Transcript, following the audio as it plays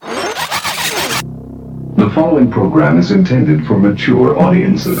The following program is intended for mature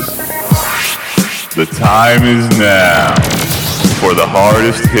audiences. The time is now for the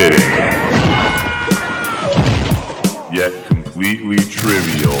hardest hitting, yet completely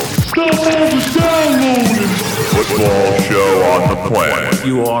trivial football show on the planet.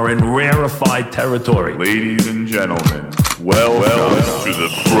 You are in rarefied territory. Ladies and gentlemen, welcome to the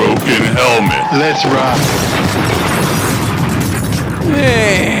Broken Helmet. Let's rock.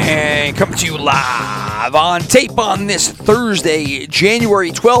 Hey, coming to you live on tape on this Thursday,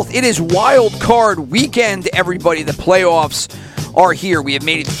 January 12th. It is Wild Card Weekend, everybody. The playoffs are here. We have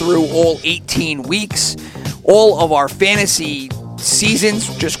made it through all 18 weeks. All of our fantasy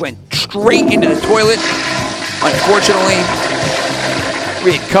seasons just went straight into the toilet. Unfortunately,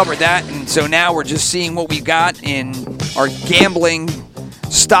 we had covered that, and so now we're just seeing what we've got in our gambling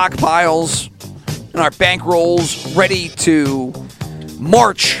stockpiles and our bankrolls ready to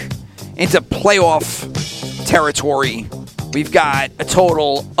march into playoff territory. We've got a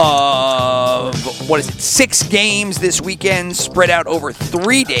total of, 6 games this weekend spread out over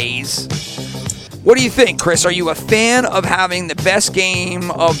 3 days. What do you think, Chris? Are you a fan of having the best game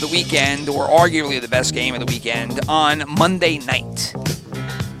of the weekend, or arguably the best game of the weekend, on Monday night?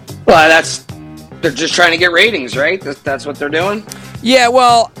 Well, they're just trying to get ratings, right? That's what they're doing? Yeah,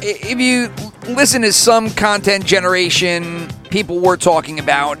 well, if you listen to some content generation, people were talking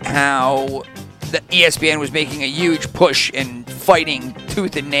about how the ESPN was making a huge push and fighting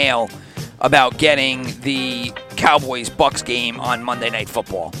tooth and nail about getting the Cowboys-Bucks game on Monday Night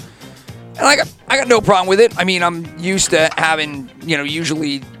Football. And I got no problem with it. I mean, I'm used to having,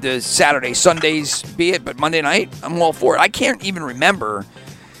 usually the Saturday, Sundays be it, but Monday night, I'm all for it. I can't even remember.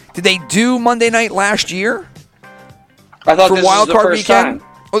 Did they do Monday night last year? I thought for this Wild was the Card first Weekend? time.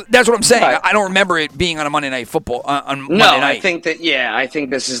 Well, that's what I'm saying. Right. I don't remember it being on a Monday Night Football on Monday night. I think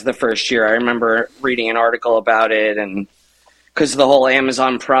this is the first year. I remember reading an article about it, and because of the whole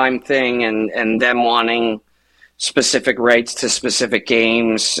Amazon Prime thing and them wanting specific rights to specific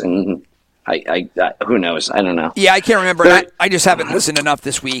games, and I who knows? I don't know. Yeah, I can't remember. I just haven't listened enough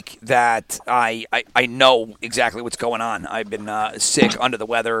this week that I know exactly what's going on. I've been sick, under the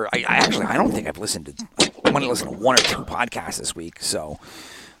weather. I don't think I've listened to. I'm going to listen to 1 or 2 podcasts this week, so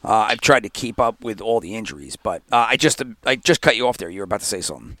I've tried to keep up with all the injuries. But I just cut you off there. You were about to say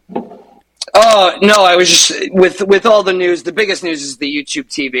something. Oh no, I was just with all the news. The biggest news is the YouTube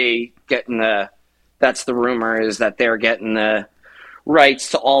TV getting the. That's the rumor, is that they're getting the rights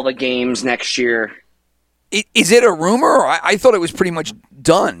to all the games next year. Is it a rumor? Or I thought it was pretty much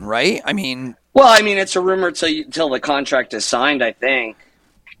done, right? I mean, it's a rumor till the contract is signed, I think.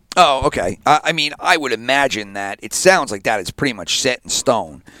 Oh, okay. I would imagine that it sounds like that is pretty much set in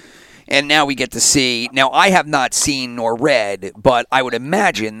stone. And now we get to see. Now, I have not seen nor read, but I would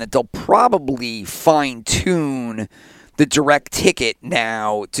imagine that they'll probably fine-tune the direct ticket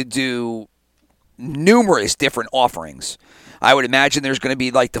now to do numerous different offerings. I would imagine there's going to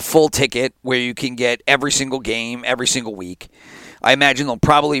be like the full ticket where you can get every single game every single week. I imagine there'll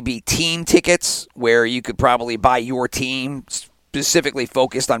probably be team tickets where you could probably buy your team, specifically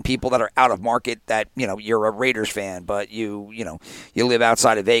focused on people that are out of market, that, you're a Raiders fan, but you live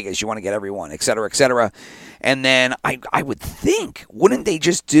outside of Vegas, you want to get everyone, et cetera, et cetera. And then I would think, wouldn't they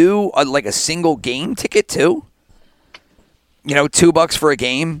just do a single game ticket too? $2 for a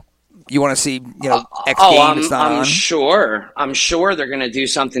game. You want to see, X game that's not on? I'm sure they're going to do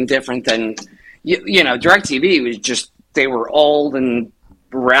something different than, DirecTV was just, they were old and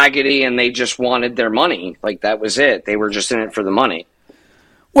raggedy, and they just wanted their money. Like, that was it. They were just in it for the money.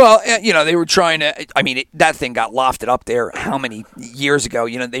 Well, they were trying to. That thing got lofted up there how many years ago?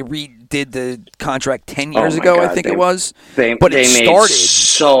 They redid the contract 10 years ago, God, I think it was. They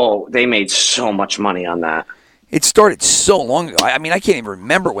made so much money on that. It started so long ago. I can't even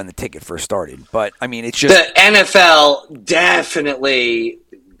remember when the ticket first started. But it's just the NFL definitely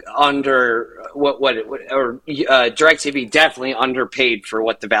DirecTV definitely underpaid for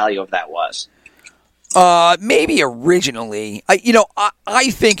what the value of that was. Maybe originally. I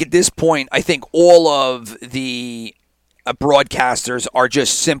think at this point, all of the broadcasters are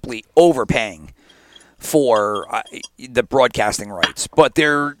just simply overpaying for the broadcasting rights, but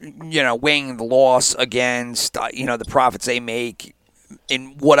they're weighing the loss against the profits they make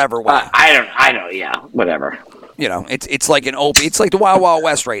in whatever way. I don't. Yeah, whatever. It's like it's like the Wild Wild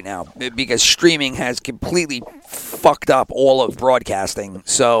West right now, because streaming has completely fucked up all of broadcasting.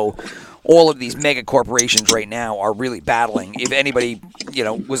 So all of these mega corporations right now are really battling. If anybody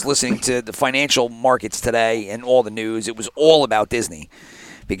was listening to the financial markets today and all the news, it was all about Disney.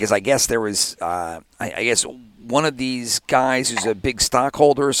 Because I guess there was, one of these guys who's a big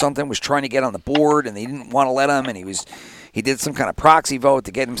stockholder or something was trying to get on the board, and they didn't want to let him, and he did some kind of proxy vote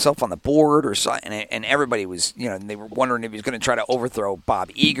to get himself on the board or so, and everybody was, they were wondering if he was going to try to overthrow Bob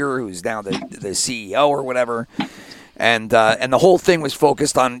Iger, who's now the CEO or whatever. And the whole thing was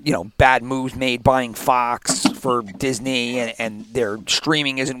focused on, bad moves made buying Fox for Disney, and their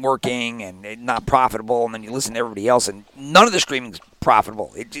streaming isn't working and not profitable. And then you listen to everybody else, and none of the streaming is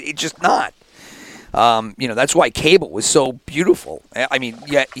profitable. It's just not. That's why cable was so beautiful. I mean,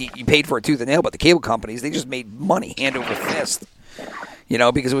 yeah, you paid for it tooth and nail, but the cable companies, they just made money hand over fist,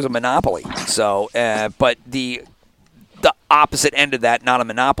 because it was a monopoly. So, but the opposite end of that, not a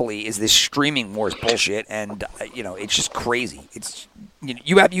monopoly, is this streaming wars bullshit, and it's just crazy. It's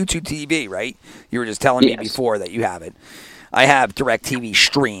you have YouTube TV, right? You were just telling me before that you have it. I have DirecTV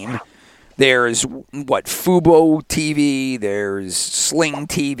Stream. There's Fubo TV. There's Sling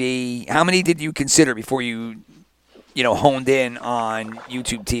TV. How many did you consider before you honed in on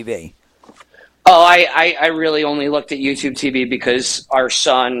YouTube TV? Oh, I really only looked at YouTube TV because our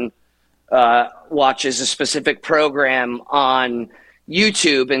son watches a specific program on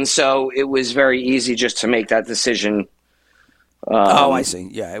YouTube, and so it was very easy just to make that decision. I see.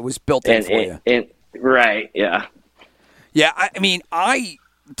 Yeah, it was built in for you. Right, yeah. Yeah, I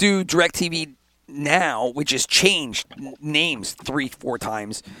do DirecTV now, which has changed names 3-4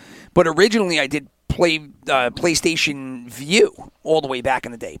 times, but originally I did PlayStation View all the way back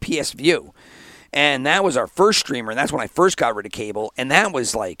in the day, PS View. And that was our first streamer, and that's when I first got rid of cable. And that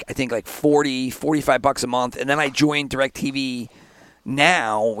was I think $45 a month. And then I joined DirecTV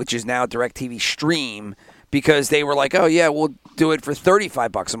Now, which is now DirecTV Stream, because they were like, oh, yeah, we'll do it for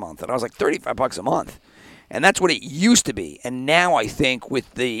 $35 a month. And I was like, $35 a month? And that's what it used to be. And now I think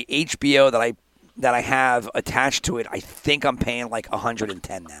with the HBO that I have attached to it, I think I'm paying like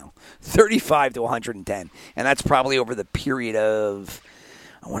 $110 now. $35 to $110. And that's probably over the period of,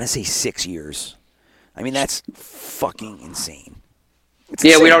 I want to say 6 years. I mean, that's fucking insane. It's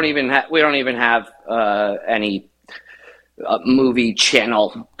insane. We don't even have any movie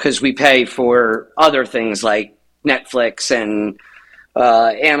channel because we pay for other things like Netflix and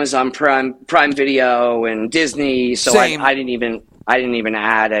Amazon Prime Video and Disney. So I didn't even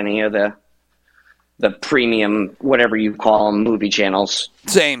add any of the premium, whatever you call them, movie channels.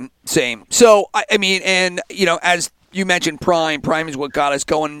 Same. So as you mentioned Prime is what got us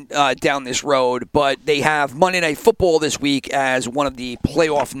going down this road, but they have Monday Night Football this week as one of the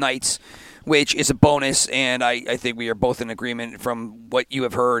playoff nights, which is a bonus, and I think we are both in agreement from what you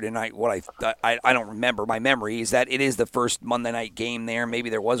have heard, and I don't remember. My memory is that it is the first Monday night game there. Maybe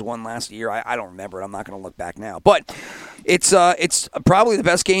there was one last year. I don't remember it. I'm not going to look back now. But it's probably the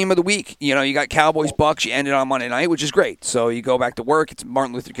best game of the week. You got Cowboys-Bucks. You ended on Monday night, which is great. So you go back to work. It's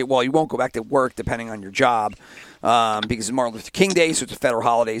Martin Luther King. Well, you won't go back to work depending on your job. Because it's Martin Luther King Day, so it's a federal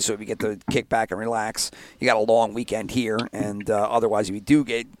holiday, so if you get to kick back and relax, you got a long weekend here, and otherwise, if you do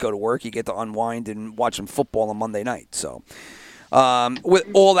go to work, you get to unwind and watch some football on Monday night. So, with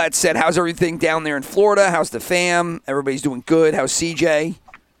all that said, how's everything down there in Florida? How's the fam? Everybody's doing good. How's CJ?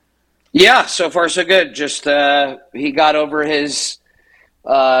 Yeah, so far so good. Just he got over his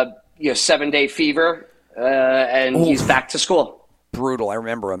 7-day fever, and he's back to school. Brutal. I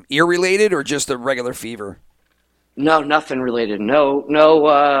remember him. Ear related or just a regular fever? No, nothing related. No.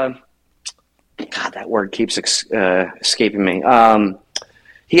 God, that word keeps escaping me.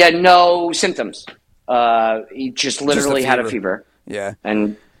 He had no symptoms. He just literally had a fever. Yeah,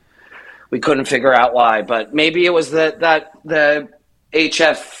 and we couldn't figure out why. But maybe it was the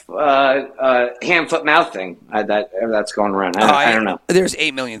HF hand, foot, mouth thing that's going around. I don't know. There's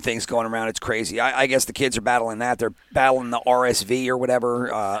 8 million things going around. It's crazy. I guess the kids are battling that. They're battling the RSV or whatever.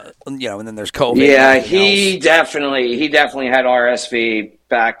 And then there's COVID. Yeah, he definitely had RSV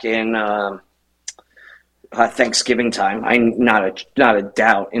back in Thanksgiving time. Not a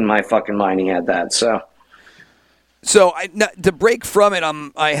doubt in my fucking mind he had that. So to break from it,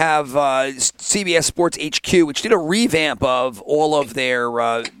 I have CBS Sports HQ, which did a revamp of all of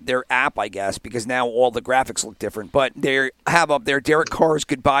their app, I guess, because now all the graphics look different. But they have up there Derek Carr's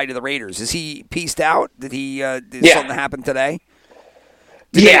goodbye to the Raiders. Is he pieced out? Did something happen today?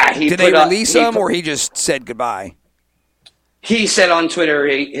 Did they release him, or he just said goodbye? He said on Twitter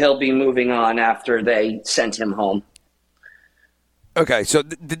he'll be moving on after they sent him home. Okay, so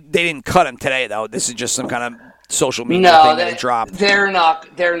they didn't cut him today, though. This is just some kind of social media thing that they dropped. They're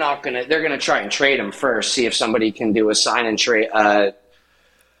gonna try and trade him first, see if somebody can do a sign and trade, a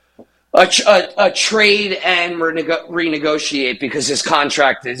trade and renegotiate, because his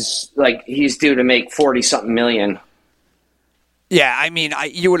contract is he's due to make 40-something million. Yeah, I mean,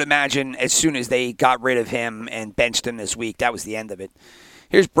 you would imagine as soon as they got rid of him and benched him this week, that was the end of it.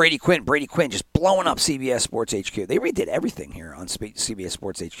 Here's Brady Quinn. Brady Quinn just blowing up CBS Sports HQ. They redid everything here on CBS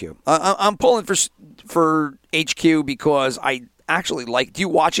Sports HQ. I'm pulling for HQ because I actually like. Do you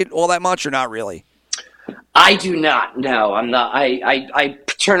watch it all that much or not really? I do not. No, I'm not. I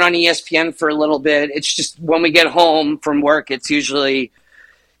turn on ESPN for a little bit. It's just when we get home from work, it's usually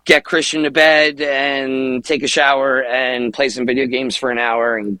get Christian to bed and take a shower and play some video games for an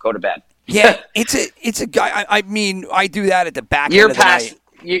hour and go to bed. Yeah, it's a guy. I mean, I do that at the back end of the night.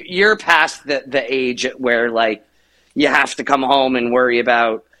 You're past the age where like you have to come home and worry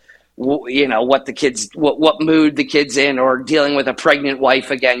about what the kids what mood the kid's in or dealing with a pregnant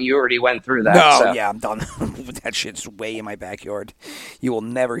wife again. You already went through that. No, so. yeah, I'm done. That shit's way in my backyard. You will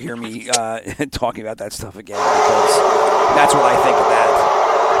never hear me talking about that stuff again because that's what I think of that.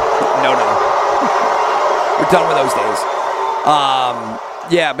 No. We're done with those days.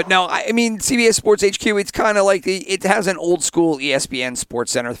 Yeah, but no, I mean, CBS Sports HQ, it's kind of like it has an old school ESPN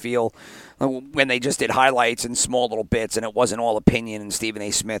Sports Center feel when they just did highlights and small little bits and it wasn't all opinion and Stephen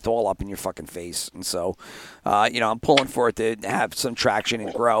A. Smith all up in your fucking face. And so, I'm pulling for it to have some traction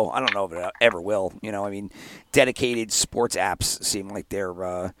and grow. I don't know if it ever will. I mean, dedicated sports apps seem like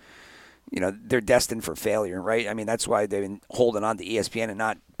they're destined for failure, right? I mean, that's why they've been holding on to ESPN and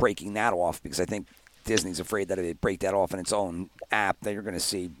not breaking that off because I think Disney's afraid that if they break that off in its own app, that you're going to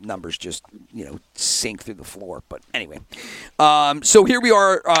see numbers just, sink through the floor. But anyway, so here we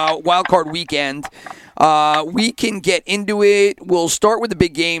are, Wild Card Weekend. We can get into it. We'll start with the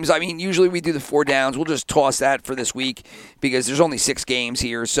big games. I mean, usually we do the 4 downs. We'll just toss that for this week because there's only 6 games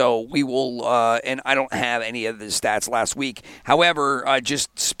here. So we will, and I don't have any of the stats last week. However,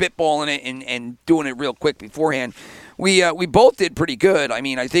 just spitballing it and doing it real quick beforehand. We both did pretty good. I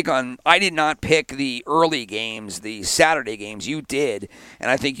mean, I think I did not pick the early games, the Saturday games. You did,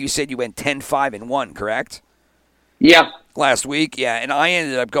 and I think you said you went 10-5-1, correct? Yeah. Last week, yeah, and I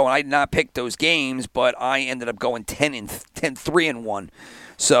ended up going. I did not pick those games, but I ended up going 10-3-1.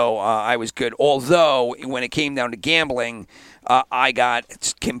 So I was good. Although when it came down to gambling, I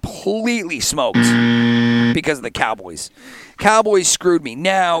got completely smoked because of the Cowboys. Cowboys screwed me.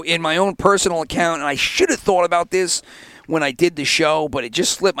 Now, in my own personal account, and I should have thought about this when I did the show, but it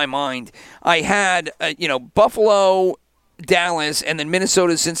just slipped my mind. I had, Buffalo, Dallas, and then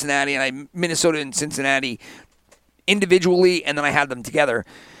Minnesota, Cincinnati, and Minnesota and Cincinnati individually, and then I had them together.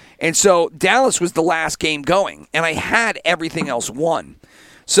 And so Dallas was the last game going, and I had everything else won.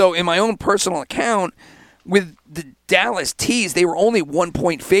 So in my own personal account, with the Dallas tees, they were only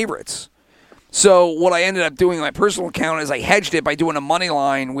 1-point favorites. So what I ended up doing in my personal account is I hedged it by doing a money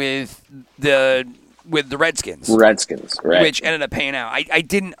line with the Redskins. Redskins, right? Which ended up paying out. I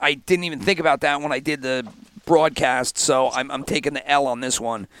didn't even think about that when I did the broadcast. So I'm taking the L on this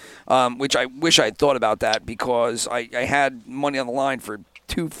one, which I wish I had thought about that because I had money on the line for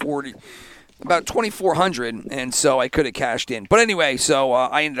 $240. About $2,400, and so I could have cashed in. But anyway, so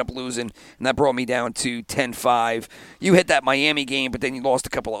I ended up losing, and that brought me down to 10-5. You hit that Miami game, but then you lost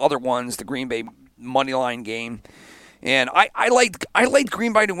a couple of other ones, the Green Bay moneyline game. And I liked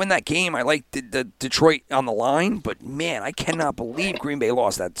Green Bay to win that game. I liked the Detroit on the line, but, man, I cannot believe Green Bay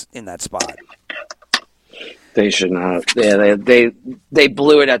lost that in that spot. They should not. Yeah, they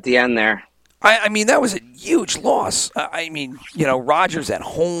blew it at the end there. I mean, that was a huge loss. I mean, Rodgers at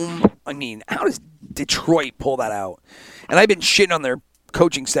home. I mean, how does Detroit pull that out? And I've been shitting on their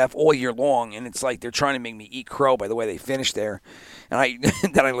coaching staff all year long, and it's like they're trying to make me eat crow by the way they finished there. And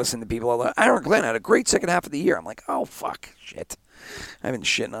then I listen to people all like, Aaron Glenn had a great second half of the year. I'm like, oh, fuck, shit. I've been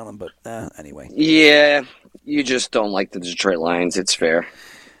shitting on them, but anyway. Yeah, you just don't like the Detroit Lions. It's fair.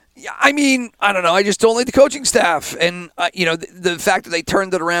 Yeah, I mean, I don't know. I just don't like the coaching staff. And, the fact that they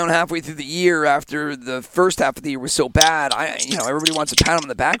turned it around halfway through the year after the first half of the year was so bad, everybody wants to pat them on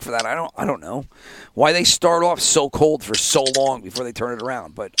the back for that. I don't know why they start off so cold for so long before they turn it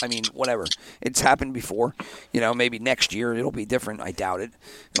around. But, I mean, whatever. It's happened before. Maybe next year it'll be different. I doubt it.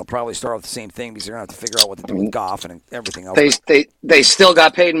 It'll probably start off the same thing because they're going to have to figure out what to do with Goff and everything else. They still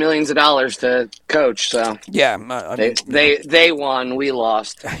got paid millions of dollars to coach, so. Yeah. They won. We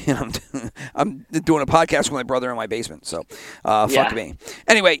lost. I'm doing a podcast with my brother in my basement, so fuck me.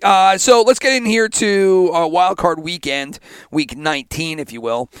 Anyway, so let's get in here to Wild Card Weekend, Week 19, if you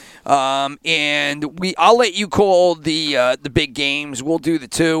will, and I'll let you call the big games. We'll do the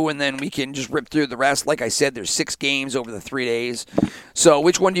 2, and then we can just rip through the rest. Like I said, there's 6 games over the 3 days. So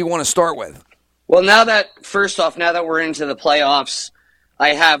which one do you want to start with? Well, now that we're into the playoffs, I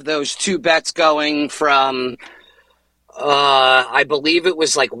have those 2 bets going from. I believe it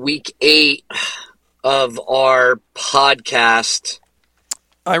was like week 8 of our podcast.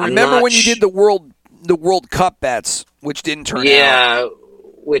 I remember when you did the World Cup bets, which didn't turn out. Yeah,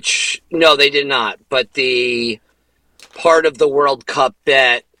 no, they did not. But the part of the World Cup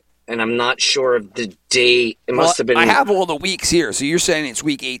bet, and I'm not sure of the date. It must have been. I have all the weeks here, so you're saying it's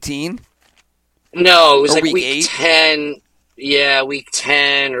week 18? No, it was or like week week 8? 10. Yeah, week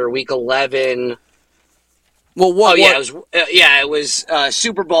 10 or week 11. Well, what? It was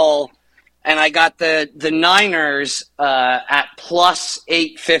Super Bowl, and I got the Niners at plus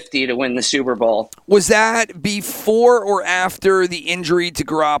 850 to win the Super Bowl. Was that before or after the injury to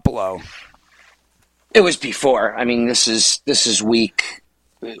Garoppolo? It was before. I mean, this is week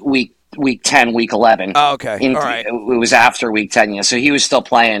 10, week 11. Oh, okay. All right. It was after week 10, yeah. So he was still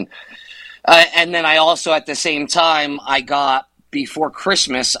playing. And then I also, at the same time, before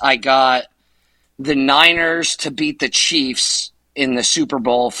Christmas, I got the Niners to beat the Chiefs in the Super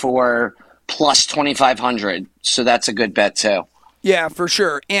Bowl for plus 2,500. So that's a good bet, too. Yeah, for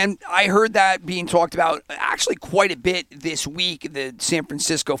sure. And I heard that being talked about actually quite a bit this week, the San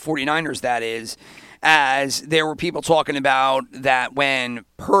Francisco 49ers, that is, as there were people talking about that when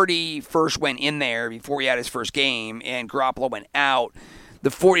Purdy first went in there before he had his first game and Garoppolo went out, the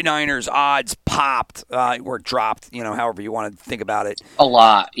 49ers odds popped or dropped, however you want to think about it. A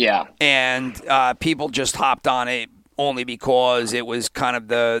lot, yeah. And people just hopped on it only because it was kind of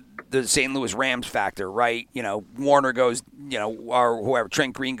the St. Louis Rams factor, right? Warner goes, or whoever,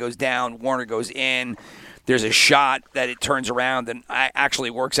 Trent Green goes down, Warner goes in. There's a shot that it turns around and actually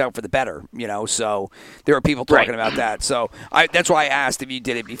works out for the better, So there are people talking about that. So that's why I asked if you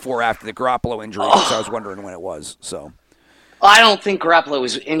did it before or after the Garoppolo injury, because I was wondering when it was. So I don't think Garoppolo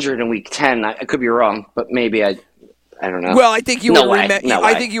was injured in week 10. I could be wrong, but maybe I don't know. Well, I think you would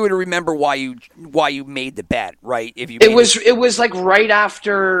I think you would remember why you made the bet, right? If you it was like right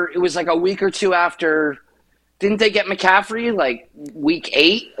after, it was like a week or two after. Didn't they get McCaffrey like week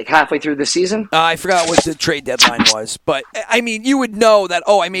 8, like halfway through the season? I forgot what the trade deadline was, but I mean, you would know that.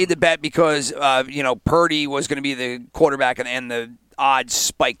 Oh, I made the bet because Purdy was going to be the quarterback, and the odds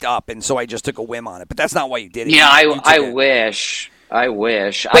spiked up, and so I just took a whim on it. But that's not why you did it. Yeah, I wish. But I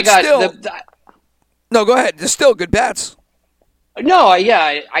got still, no, go ahead. There's still good bets. No,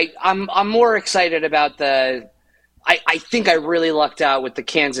 yeah, I'm more excited about the. I think I really lucked out with the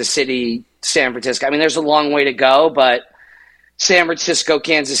Kansas City San Francisco. I mean, there's a long way to go, but San Francisco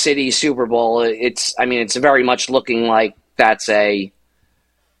Kansas City Super Bowl. It's very much looking like that's an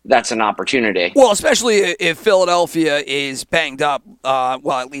opportunity. Well, especially if Philadelphia is banged up.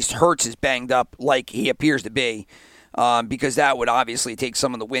 At least Hurts is banged up, like he appears to be. Because that would obviously take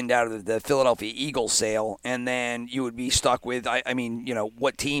some of the wind out of the Philadelphia Eagles sail, and then you would be stuck with,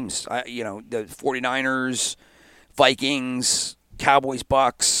 what teams? The 49ers, Vikings, Cowboys,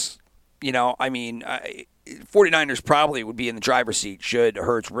 Bucks. 49ers probably would be in the driver's seat should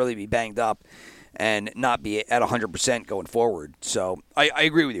Hurts really be banged up and not be at 100% going forward. So I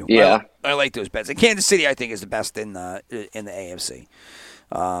agree with you. Yeah. I like those bets. And Kansas City, I think, is the best in the AFC.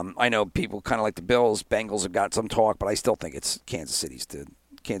 I know people kind of like the Bills. Bengals have got some talk, but I still think it's Kansas City's to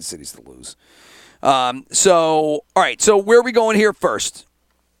lose. All right. So where are we going here first?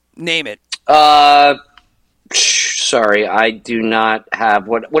 Name it. Sorry, I do not have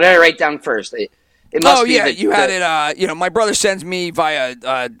what did I write down first? It must be you had it. My brother sends me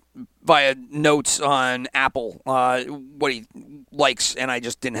via notes on Apple what he likes, and I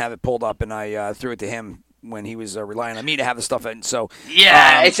just didn't have it pulled up, and I threw it to him when he was relying on me to have the stuff in. So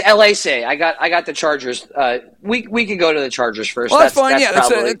yeah, it's LAC. I got the Chargers. We could go to the Chargers first. Well, that's fine.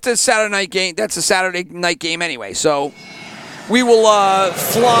 That's it's a Saturday night game. That's a Saturday night game anyway. So we will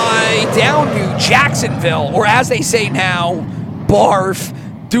fly down to Jacksonville, or as they say now, barf,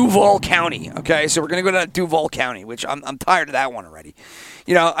 Duval County. Okay, so we're gonna go to Duval County, which I'm tired of that one already.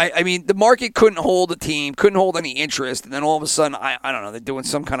 I mean, the market couldn't hold a team, couldn't hold any interest, and then all of a sudden, I don't know, they're doing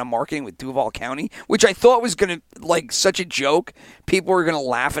some kind of marketing with Duval County, which I thought was going to, like, such a joke. People were going to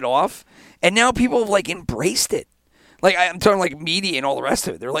laugh it off, and now people have, like, embraced it. Like, I'm talking, like, media and all the rest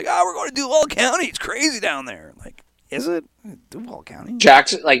of it. They're like, we're going to Duval County. It's crazy down there. Like, is it? Duval County?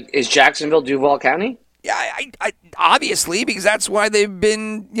 Is Jacksonville Duval County? Yeah, I obviously, because that's why they've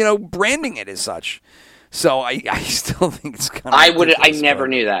been, branding it as such. So I still think it's kind of I never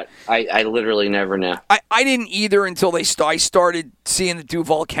knew that. I literally never knew. I didn't either until I started seeing the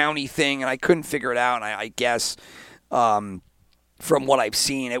Duval County thing, and I couldn't figure it out. And I guess from what I've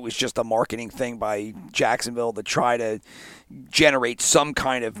seen, it was just a marketing thing by Jacksonville to try to generate some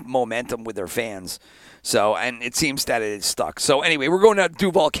kind of momentum with their fans. So, and it seems that it is stuck. So, anyway, we're going to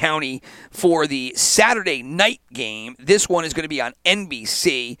Duval County for the Saturday night game. This one is going to be on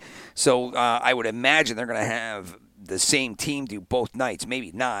NBC. So, I would imagine they're going to have the same team do both nights.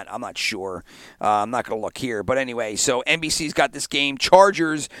 Maybe not. I'm not sure. I'm not going to look here. But anyway, so NBC's got this game.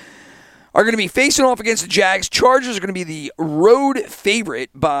 Chargers are going to be facing off against the Jags. Chargers are going to be the road favorite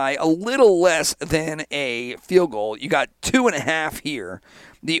by a little less than a field goal. You got 2.5 here.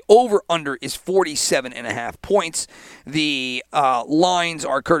 The over-under is 47.5 points. The lines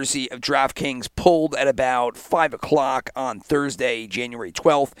are courtesy of DraftKings, pulled at about 5 o'clock on Thursday, January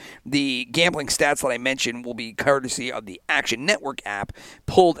 12th. The gambling stats that I mentioned will be courtesy of the Action Network app,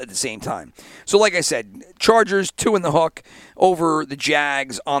 pulled at the same time. So like I said, Chargers, 2 in the hook over the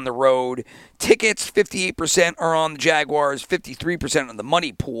Jags on the road. Tickets, 58% are on the Jaguars, 53% on the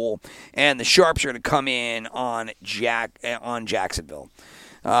money pool, and the Sharps are going to come in on Jacksonville.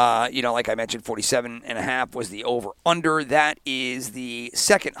 Like I mentioned, 47.5 was the over-under. That is the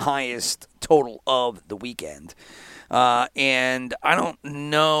second highest total of the weekend. And I don't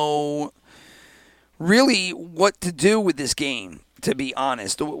know really what to do with this game, to be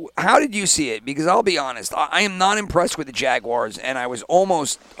honest. How did you see it? Because I'll be honest, I am not impressed with the Jaguars, and I was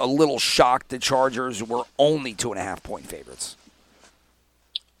almost a little shocked the Chargers were only 2.5-point favorites.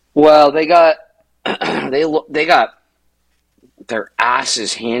 Well, they got they got their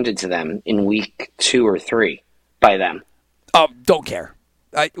asses handed to them in week 2 or 3 by them. Oh, don't care.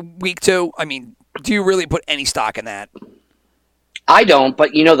 Week 2, I mean, do you really put any stock in that? I don't,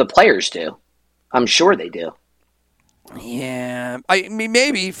 but the players do. I'm sure they do. Yeah, I mean,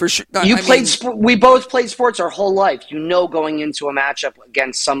 maybe for sure. We both played sports our whole life. Going into a matchup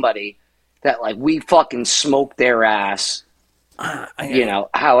against somebody that we fucking smoked their ass.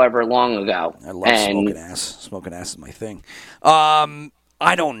 However long ago. I love smoking ass. Smoking ass is my thing.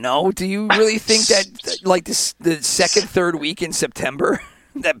 I don't know. Do you really think that, the second, third week in September,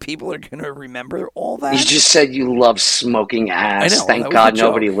 that people are going to remember all that? You just said you love smoking ass. I know. Thank God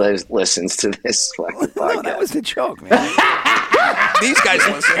nobody listens to this fucking podcast. No, that was the joke, man. These guys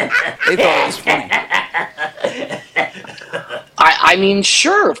listen. They thought it was funny. I mean,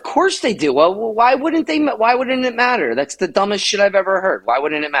 sure, of course they do. Well, why wouldn't they? Why wouldn't it matter? That's the dumbest shit I've ever heard. Why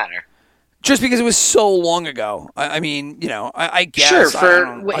wouldn't it matter? Just because it was so long ago. I mean, I guess. Sure.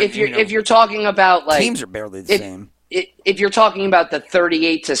 If you're talking about teams are barely the same. If you're talking about the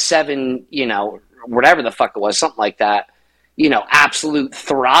 38-7, whatever the fuck it was, something like that, absolute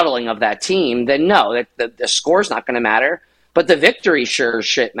throttling of that team, then no, the score's not going to matter. But the victory sure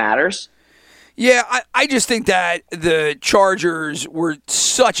shit matters. Yeah, I just think that the Chargers were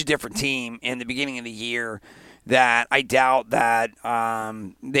such a different team in the beginning of the year that I doubt that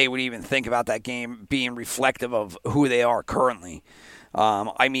they would even think about that game being reflective of who they are currently.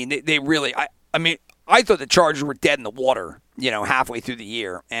 I mean, they really – I thought the Chargers were dead in the water, halfway through the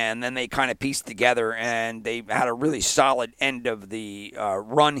year, and then they kind of pieced together, and they had a really solid end of the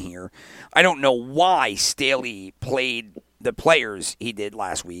run here. I don't know why Staley played the players he did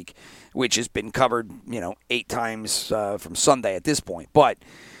last week, which has been covered, 8 times from Sunday at this point. But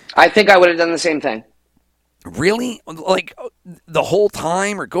I think I would have done the same thing. Really? The whole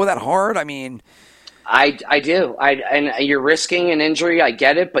time, or go that hard? I mean, I do. And you're risking an injury. I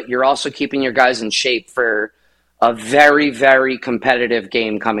get it, but you're also keeping your guys in shape for a very, very competitive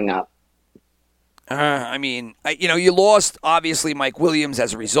game coming up. You lost obviously Mike Williams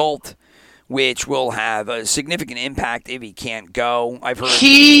as a result, which will have a significant impact if he can't go. I've heard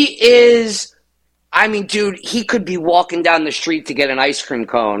he is. Dude, he could be walking down the street to get an ice cream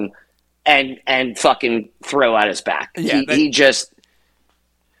cone and fucking throw out his back. Yeah,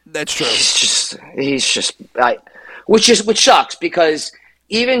 that's true. He's just which sucks, because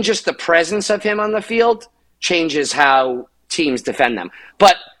even just the presence of him on the field changes how teams defend them.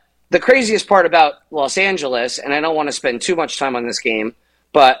 But the craziest part about Los Angeles, and I don't want to spend too much time on this game,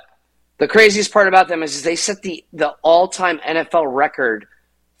 but the craziest part about them is they set the all-time NFL record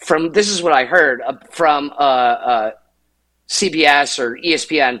from, this is what I heard, from CBS or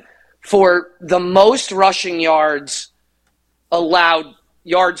ESPN, for the most rushing yards allowed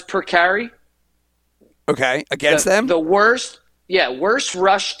yards per carry. Okay, against them? The worst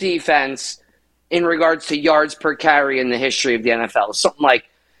rush defense in regards to yards per carry in the history of the NFL. Something like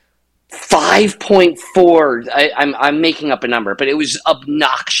 5.4. I'm making up a number, but it was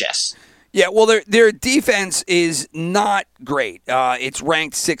obnoxious. Yeah, well, their defense is not great. It's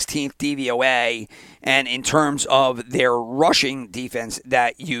ranked 16th DVOA, and in terms of their rushing defense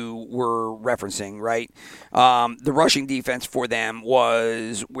that you were referencing, right? The rushing defense for them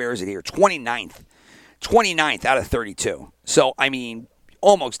was, where is it here? 29th out of 32. So,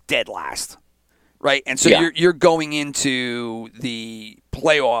 almost dead last. right? And so Yeah. you're going into the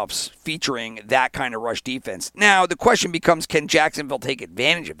playoffs featuring that kind of rush defense. Now the question becomes, can Jacksonville take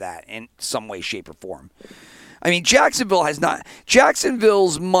advantage of that in some way, shape, or form? I mean, Jacksonville has not.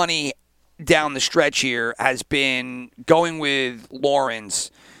 Jacksonville's money down the stretch here has been going with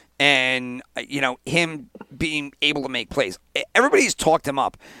Lawrence and, him being able to make plays. Everybody's talked him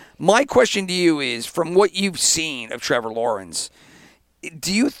up. My question to you is, from what you've seen of Trevor Lawrence,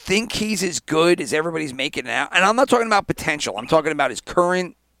 do you think he's as good as everybody's making it out? And I'm not talking about potential. I'm talking about his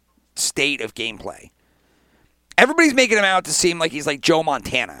current state of gameplay. Everybody's making him out to seem like he's like Joe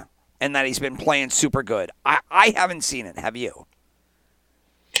Montana and that he's been playing super good. I haven't seen it. Have you?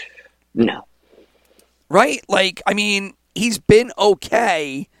 No. Right? Like, I mean, he's been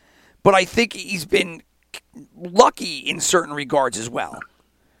okay, but I think he's been lucky in certain regards as well.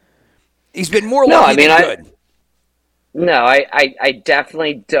 He's been more lucky than good. No, I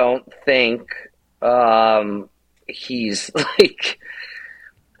definitely don't think he's like,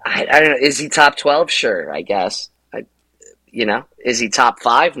 I don't know. Is he top 12? Sure, I guess. Is he top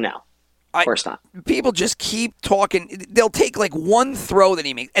 5? No. Of course not. People just keep talking. They'll take like one throw that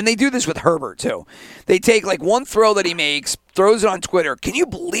he makes, and they do this with Herbert too. They take like one throw that he makes, throws it on Twitter. Can you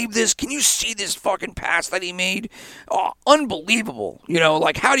believe this? Can you see this fucking pass that he made? Oh, unbelievable.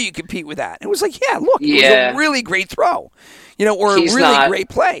 Like how do you compete with that? And it was like, yeah, look, it was a really great throw, or a really great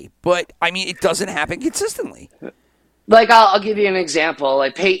play. But I mean, it doesn't happen consistently. Like, I'll give you an example.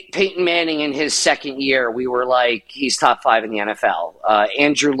 Like Peyton Manning in his second year, we were like, he's top 5 in the NFL.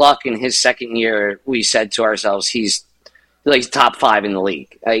 Andrew Luck in his second year, we said to ourselves, he's top 5 in the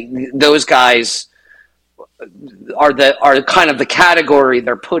league. Those guys are kind of the category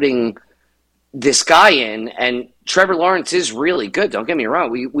they're putting this guy in. And Trevor Lawrence is really good. Don't get me wrong.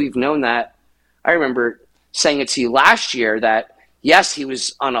 We've known that. I remember saying it to you last year that, yes, he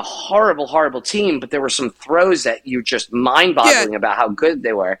was on a horrible, horrible team, but there were some throws that you just mind-boggling about how good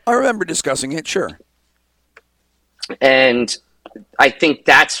they were. I remember discussing it, sure. And I think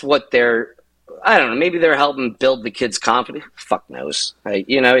that's what I don't know, maybe they're helping build the kid's confidence. Fuck knows.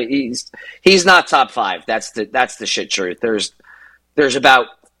 He's not top 5. That's the shit truth. There's about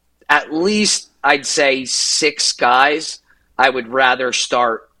at least, I'd say, 6 guys I would rather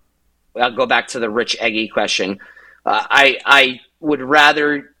start. I'll go back to the Rich Eggy question. I would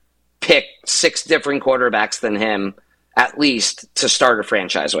rather pick 6 different quarterbacks than him, at least, to start a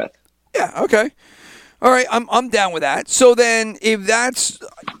franchise with. Yeah, okay. All right, I'm down with that. So then, if that's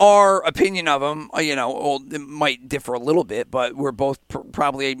our opinion of him, it might differ a little bit, but we're both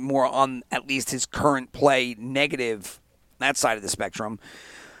probably more on at least his current play negative, that side of the spectrum.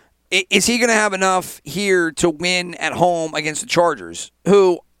 Is he going to have enough here to win at home against the Chargers,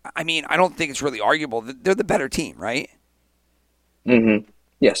 who, I mean, I don't think it's really arguable. They're the better team, right? Mm-hmm.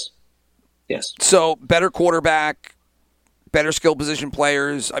 Yes. So, better quarterback, better skill position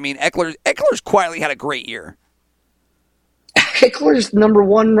players. I mean, Eckler's quietly had a great year. Eckler's number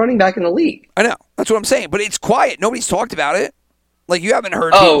 1 running back in the league. I know. That's what I'm saying. But it's quiet. Nobody's talked about it. Like, you haven't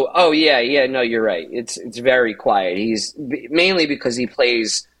heard. Oh, yeah. No, you're right. It's very quiet. He's mainly because he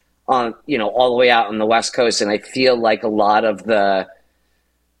plays on, all the way out on the West Coast, and I feel like a lot of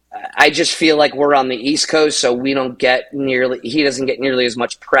I just feel like we're on the East Coast, so he doesn't get nearly as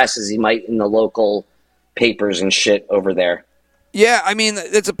much press as he might in the local papers and shit over there. Yeah, I mean,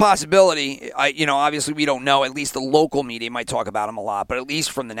 it's a possibility. Obviously we don't know. At least the local media might talk about him a lot, but at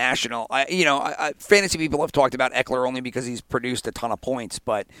least from the national, fantasy people have talked about Eckler only because he's produced a ton of points,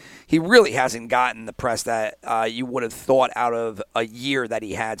 but he really hasn't gotten the press that you would have thought out of a year that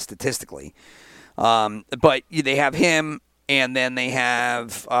he had statistically. But they have him. And then they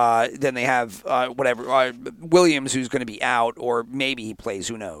have Williams, who's going to be out, or maybe he plays,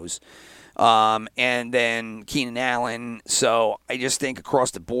 who knows. And then Keenan Allen. So I just think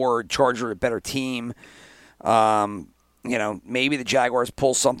across the board, Chargers are a better team. Maybe the Jaguars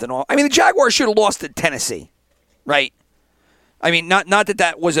pull something off. I mean, the Jaguars should have lost to Tennessee, right? I mean, not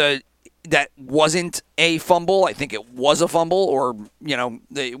that wasn't a fumble. I think it was a fumble, or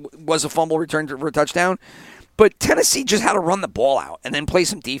it was a fumble returned for a touchdown. But Tennessee just had to run the ball out and then play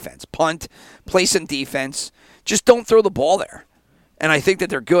some defense. Punt, play some defense. Just don't throw the ball there. And I think that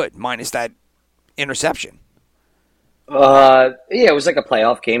they're good, minus that interception. It was like a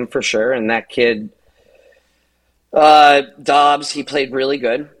playoff game for sure. And that kid, Dobbs, he played really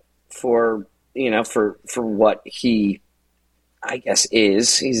good for what he, I guess,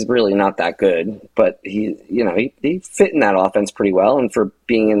 is. He's really not that good. But he fit in that offense pretty well. And for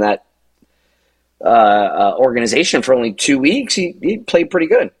being in that organization for only 2 weeks, he played pretty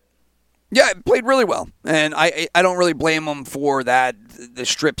good. Yeah, it played really well, and I don't really blame him for that, the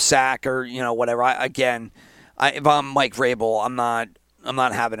strip sack or whatever. If I'm Mike Vrabel, I'm not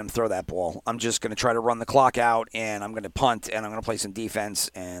having him throw that ball. I'm just going to try to run the clock out, and I'm going to punt, and I'm going to play some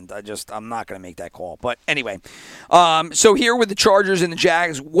defense, and I'm not going to make that call. But anyway, so here with the Chargers and the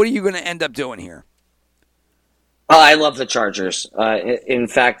Jags, what are you going to end up doing here? I love the Chargers. In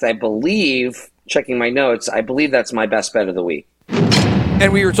fact, I believe, checking my notes, I believe that's my best bet of the week.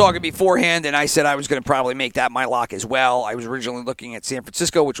 And we were talking beforehand, and I said I was going to probably make that my lock as well. I was originally looking at San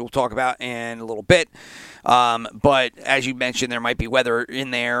Francisco, which we'll talk about in a little bit. But as you mentioned, there might be weather in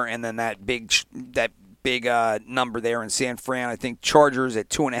there, and then that big number there in San Fran. I think Chargers at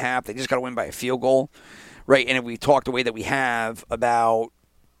 2.5. They just got to win by a field goal, right? And if we talk the way that we have about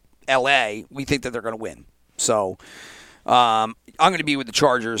L.A., we think that they're going to win. So I'm going to be with the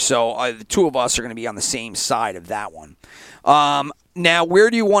Chargers. So the two of us are going to be on the same side of that one. Now, where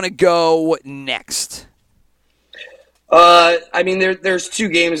do you want to go next? There's two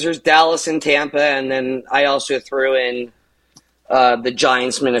games. There's Dallas and Tampa, and then I also threw in the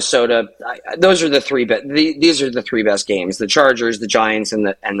Giants, Minnesota. Those are the three best. These are the three best games. The Chargers, the Giants, and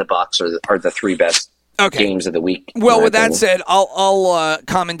the Bucks are the three best games of the week. Well, with that said, I'll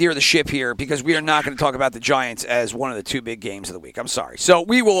commandeer the ship here because we are not going to talk about the Giants as one of the two big games of the week. I'm sorry. So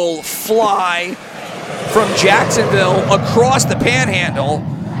we will fly from Jacksonville across the Panhandle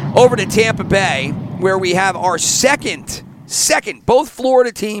over to Tampa Bay, where we have our second, both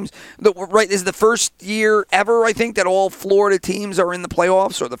Florida teams. Right, this is the first year ever, I think, that all Florida teams are in the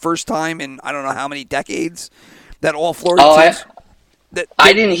playoffs, or the first time in I don't know how many decades that all Florida teams.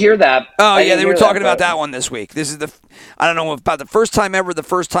 I didn't hear that. Oh, yeah, they were talking about that one this week. This is I don't know, about the first time ever, the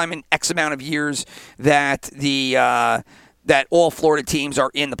first time in X amount of years that that all Florida teams are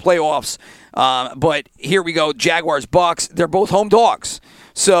in the playoffs. But here we go, Jaguars, Bucks. They're both home dogs.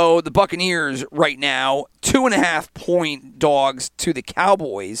 So the Buccaneers right now, 2.5-point dogs to the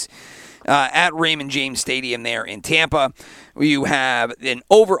Cowboys at Raymond James Stadium there in Tampa. You have an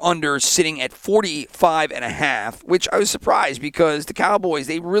over-under sitting at 45.5, which I was surprised because the Cowboys,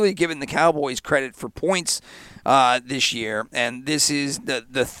 they've really given the Cowboys credit for points this year, and this is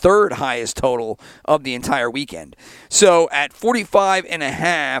the third highest total of the entire weekend. So at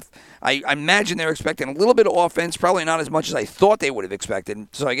 45.5, I imagine they're expecting a little bit of offense, probably not as much as I thought they would have expected.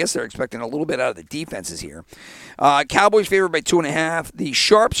 So I guess they're expecting a little bit out of the defenses here. Cowboys favored by 2.5. The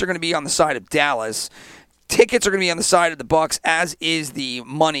Sharps are going to be on the side of Dallas. Tickets are going to be on the side of the Bucks, as is the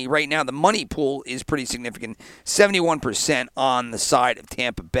money. Right now, the money pool is pretty significant, 71% on the side of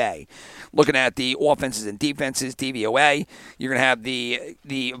Tampa Bay. Looking at the offenses and defenses, DVOA, you're going to have the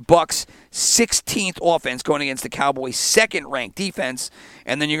Bucks' 16th offense going against the Cowboys' second-ranked defense,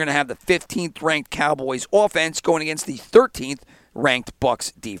 and then you're going to have the 15th-ranked Cowboys offense going against the 13th-ranked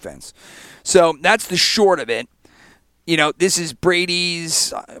Bucks defense. So that's the short of it. This is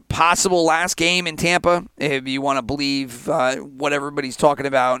Brady's possible last game in Tampa, if you want to believe what everybody's talking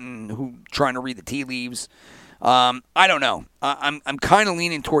about and who trying to read the tea leaves. I don't know. I'm kind of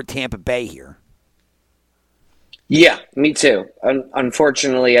leaning toward Tampa Bay here. Yeah, me too.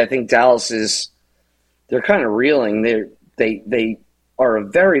 Unfortunately, I think Dallas they're kind of reeling. They are a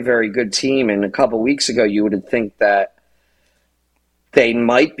very, very good team, and a couple weeks ago you would think that they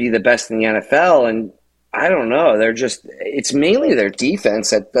might be the best in the NFL, and I don't know. It's mainly their defense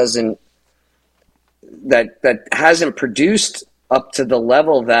that hasn't produced up to the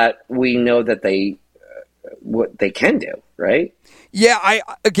level that we know that what they can do, right? Yeah,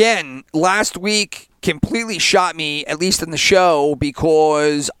 last week completely shot me, at least in the show,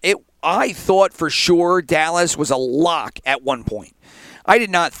 because I thought for sure Dallas was a lock at one point. I did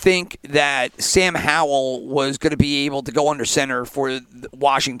not think that Sam Howell was going to be able to go under center for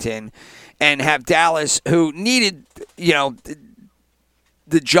Washington and have Dallas, who needed,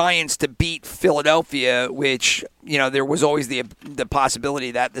 the Giants to beat Philadelphia, which, there was always the possibility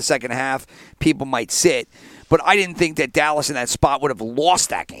that the second half people might sit. But I didn't think that Dallas in that spot would have lost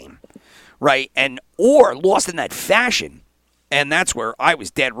that game, right? Or lost in that fashion. And that's where I was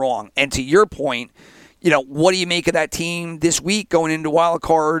dead wrong. And to your point, what do you make of that team this week going into Wild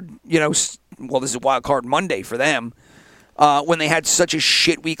Card? This is Wild Card Monday for them when they had such a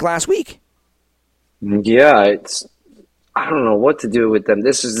shit week last week. Yeah, I don't know what to do with them.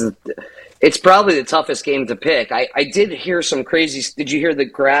 It's probably the toughest game to pick. I did hear some crazy. Did you hear the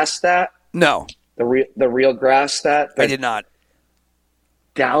grass stat? No. The real grass stat? I did not.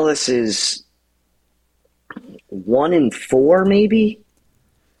 Dallas is 1-4 maybe,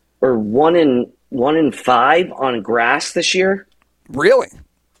 or 1-5 on grass this year. Really?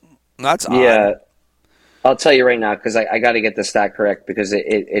 That's odd. Yeah, I'll tell you right now because I got to get the stat correct because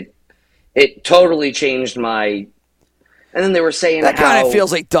it totally changed my. And then they were saying that how, kind of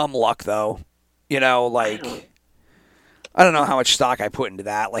feels like dumb luck, though. Like I don't know how much stock I put into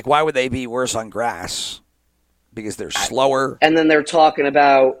that. Like, why would they be worse on grass? Because they're slower. And then they're talking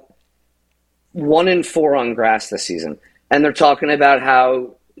about 1-4 on grass this season, and they're talking about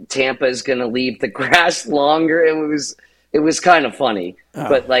how Tampa is going to leave the grass longer. It was kind of funny,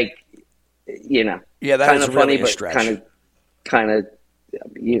 but yeah, that kind was of really funny, a but stretch. kind of.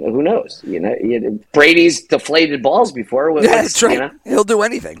 Who knows? Brady's deflated balls before. Yeah, that's right. He'll do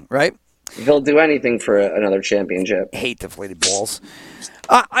anything, right? He'll do anything for another championship. Hate deflated balls.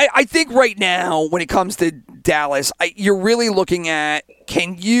 I think right now, when it comes to Dallas, you're really looking at,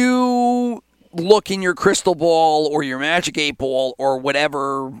 can you look in your crystal ball or your Magic 8 Ball or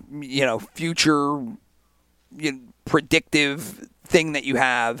whatever, future predictive thing that you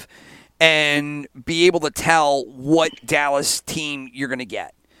have, and be able to tell what Dallas team you're going to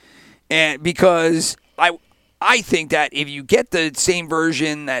get. And because I think that if you get the same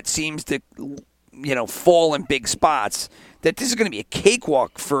version that seems to, fall in big spots, that this is going to be a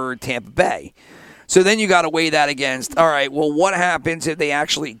cakewalk for Tampa Bay. So then you got to weigh that against, all right, well, what happens if they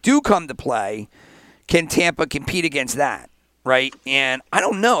actually do come to play? Can Tampa compete against that, right? And I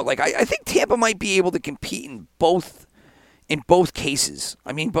don't know. Like, I think Tampa might be able to compete in both cases.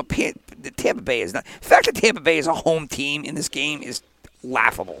 I mean, but Tampa Bay is not. The fact that Tampa Bay is a home team in this game is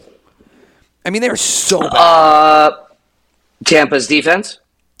laughable. I mean, they're so bad. Tampa's defense?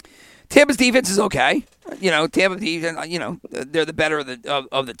 Tampa's defense is okay. Tampa defense, they're the better of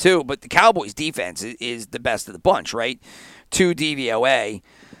the two, but the Cowboys' defense is the best of the bunch, right? 2 DVOA.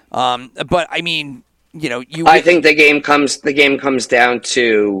 But I mean, I think the game comes down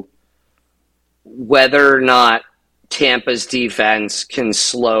to whether or not Tampa's defense can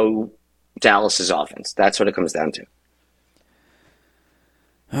slow Dallas's offense. That's what it comes down to.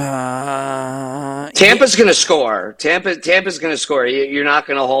 Tampa's going to score. Tampa's going to score. You're not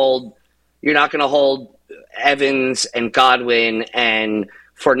going to hold. You're not going to hold Evans and Godwin and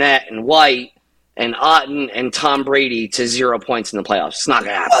Fournette and White and Otten and Tom Brady to 0 points in the playoffs. It's not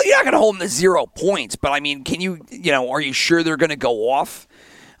going to happen. Well, you're not going to hold them to 0 points, but I mean, can you? Are you sure they're going to go off?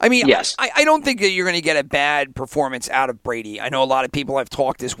 I mean, yes. I don't think that you're going to get a bad performance out of Brady. I know a lot of people have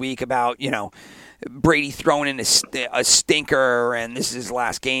talked this week about, Brady throwing in a stinker and this is his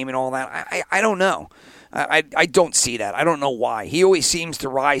last game and all that. I don't know. I don't see that. I don't know why. He always seems to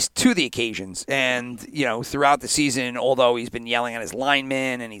rise to the occasions. And, throughout the season, although he's been yelling at his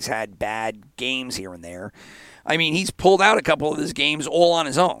linemen and he's had bad games here and there, I mean, he's pulled out a couple of his games all on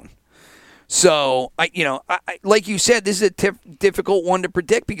his own. So, I like you said, this is a difficult one to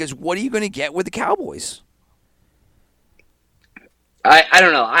predict because what are you going to get with the Cowboys? I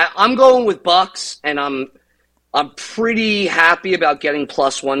don't know. I'm going with Bucks, and I'm pretty happy about getting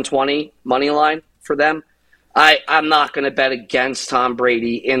plus 120 money line for them. I'm not going to bet against Tom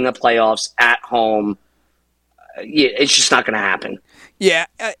Brady in the playoffs at home. It's just not going to happen. Yeah,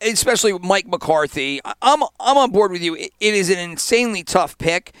 especially with Mike McCarthy. I'm on board with you. It is an insanely tough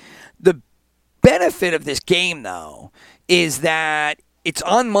pick. The benefit of this game, though, is that it's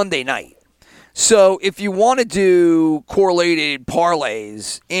on Monday night. So if you want to do correlated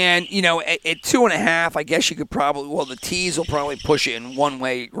parlays, and, at 2.5, I guess you could probably, the tees will probably push it in one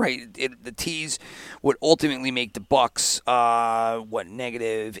way, right? The tees would ultimately make the Bucks,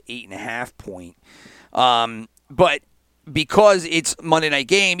 negative 8.5 point. But because it's Monday night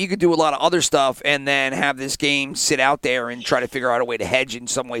game, you could do a lot of other stuff and then have this game sit out there and try to figure out a way to hedge in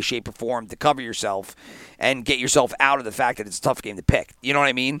some way, shape, or form to cover yourself and get yourself out of the fact that it's a tough game to pick. You know what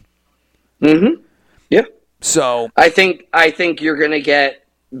I mean? Mm-hmm. Yeah. So I think you're going to get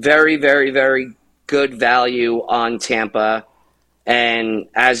very, very, very good value on Tampa, and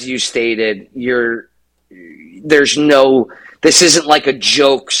as you stated, this isn't like a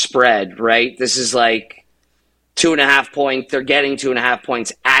joke spread, right? This is like 2.5 points. They're getting 2.5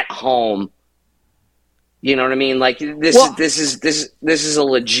 points at home. You know what I mean? Like this is a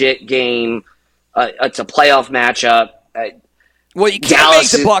legit game. It's a playoff matchup. Well, you can't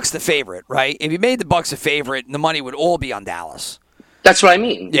make the Bucks the favorite, right? If you made the Bucks a favorite, the money would all be on Dallas. That's what I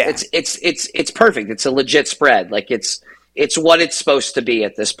mean. Yeah. It's perfect. It's a legit spread. Like it's what it's supposed to be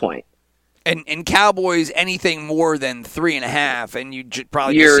at this point. And Cowboys anything more than 3.5, and you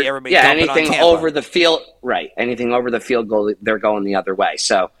probably just see everybody dumping on anything Tampa. over the field, right? Anything over the field goal, they're going the other way.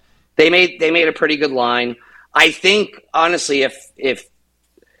 So they made a pretty good line. I think honestly, if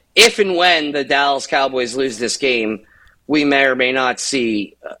and when the Dallas Cowboys lose this game, we may or may not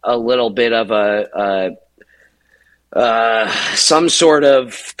see a little bit of some sort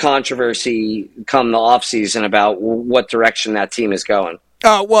of controversy come the offseason about what direction that team is going.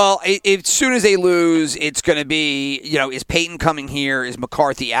 Well, as soon as they lose, it's going to be, is Peyton coming here? Is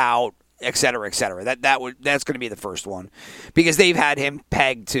McCarthy out? Et cetera, et cetera. That's going to be the first one, because they've had him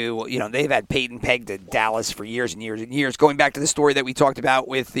pegged to, they've had Peyton pegged to Dallas for years and years and years. Going back to the story that we talked about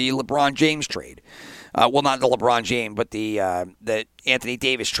with the LeBron James trade, well, not the LeBron James, but the Anthony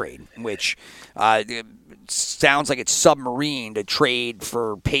Davis trade, which sounds like it's submarine to trade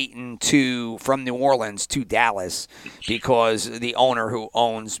for Peyton from New Orleans to Dallas, because the owner who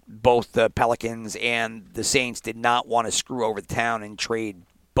owns both the Pelicans and the Saints did not want to screw over the town and trade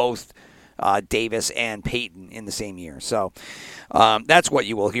both Davis and Peyton in the same year. So that's what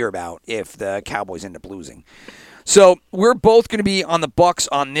you will hear about if the Cowboys end up losing. So we're both going to be on the Bucks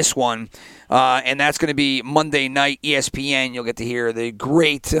on this one, and that's going to be Monday night, ESPN. You'll get to hear the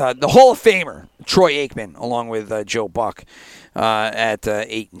great, the Hall of Famer, Troy Aikman, along with Joe Buck at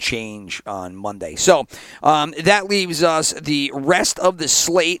 8 and change on Monday. So that leaves us the rest of the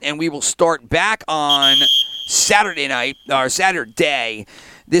slate, and we will start back on Saturday night, or Saturday.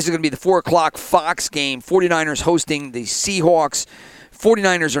 This is going to be the 4 o'clock Fox game. 49ers hosting the Seahawks.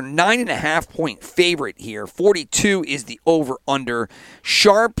 49ers are 9.5-point favorite here. 42 is the over-under.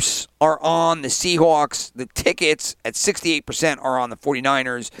 Sharps are on the Seahawks. The tickets at 68% are on the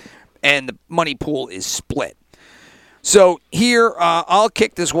 49ers, and the money pool is split. So here, I'll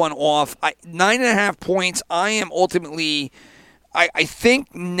kick this one off. 9.5 points. I am ultimately... I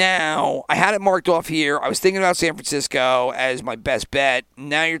think now, I had it marked off here. I was thinking about San Francisco as my best bet.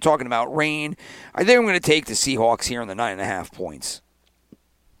 Now you're talking about rain. I think I'm going to take the Seahawks here on the 9.5 points.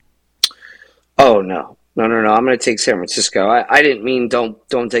 Oh, no. I'm going to take San Francisco. I didn't mean don't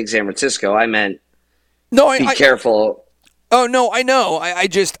take San Francisco. I meant be careful. Oh, no, I know. I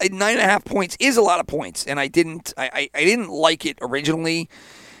just 9.5 points is a lot of points, and I didn't like it originally.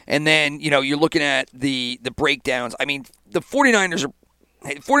 And then, you're looking at the breakdowns. I mean, the 49ers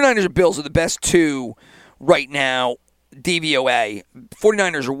or Bills are the best two right now, DVOA.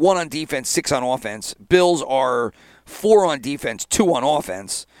 49ers are 1 on defense, 6 on offense. Bills are 4 on defense, 2 on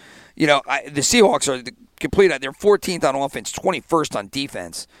offense. The Seahawks are the complete. They're 14th on offense, 21st on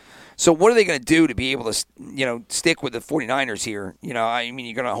defense. So what are they going to do to be able to, stick with the 49ers here? You're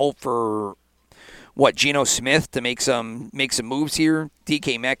going to hope for... Geno Smith to make some moves here?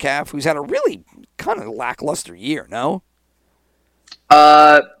 DK Metcalf, who's had a really kind of lackluster year, no?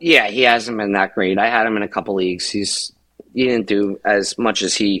 Yeah, he hasn't been that great. I had him in a couple leagues. He didn't do as much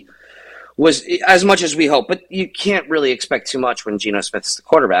as we hope, but you can't really expect too much when Geno Smith's the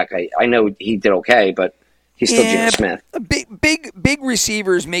quarterback. I know he did okay, but he's still Geno Smith. Big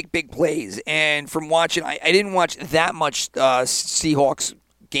receivers make big plays, and from watching, I didn't watch that much Seahawks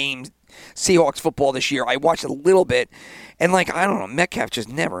games. Seahawks football this year. I watched a little bit, and I don't know, Metcalf just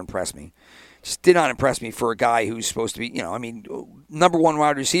never impressed me. Just did not impress me for a guy who's supposed to be, number one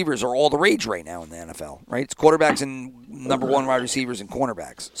wide receivers are all the rage right now in the NFL, right? It's quarterbacks and number one wide receivers and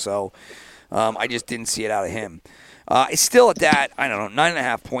cornerbacks. So I just didn't see it out of him. It's still at that, I don't know,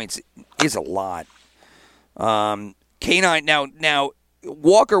 9.5 points is a lot. K9, now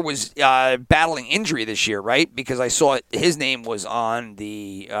Walker was battling injury this year, right? Because I saw his name was on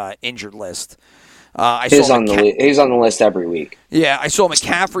the injured list. He's on the list every week. Yeah, I saw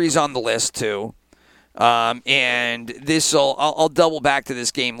McCaffrey's on the list too. And I'll double back to this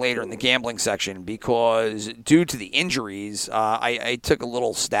game later in the gambling section, because due to the injuries, I took a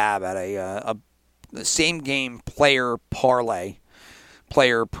little stab at the same game player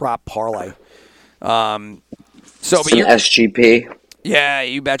prop parlay. But you're SGP. Yeah,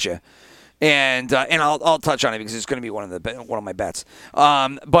 you betcha. And I'll touch on it because it's going to be one of my bets.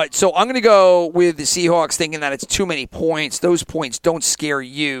 But so I'm going to go with the Seahawks, thinking that it's too many points. Those points don't scare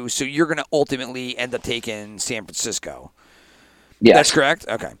you, so you're going to ultimately end up taking San Francisco. Yes. That's correct?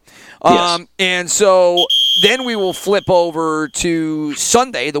 Okay. Yes. And so then we will flip over to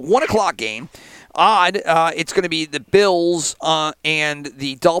Sunday, the 1 o'clock game. It's going to be the Bills and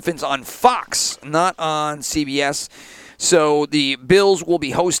the Dolphins on Fox, not on CBS. So the Bills will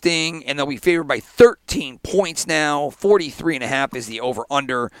be hosting, and they'll be favored by 13 points now. 43.5 is the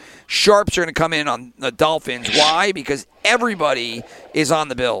over-under. Sharps are going to come in on the Dolphins. Why? Because everybody is on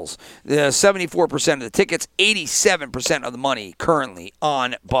the Bills. The 74% of the tickets, 87% of the money currently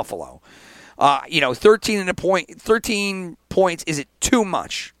on Buffalo. 13 points, is it too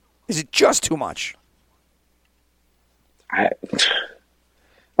much? Is it just too much? I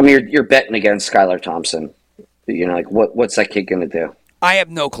mean, you're betting against Skylar Thompson. What's that kid going to do? I have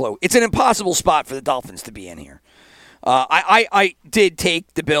no clue. It's an impossible spot for the Dolphins to be in here. I did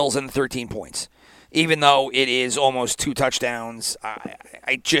take the Bills and the 13 points, even though it is almost 2 touchdowns.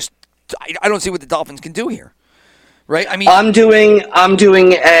 I don't see what the Dolphins can do here. right? I mean, I'm doing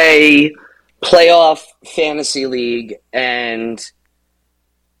a playoff fantasy league, and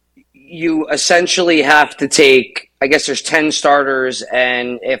you essentially have to take, I guess there's 10 starters,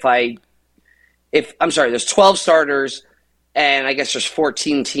 and there's 12 starters, and I guess there's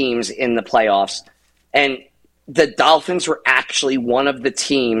 14 teams in the playoffs, and the Dolphins were actually one of the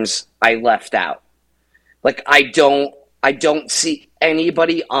teams I left out. Like, I don't see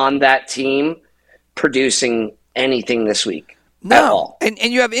anybody on that team producing anything this week. At all. And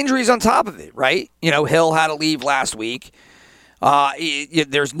you have injuries on top of it, right? Hill had to leave last week.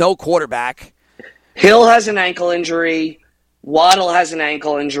 There's no quarterback. Hill has an ankle injury. Waddle has an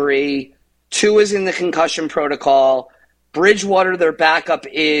ankle injury. Tua is in the concussion protocol. Bridgewater, their backup,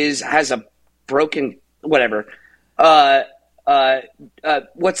 has a broken whatever. What's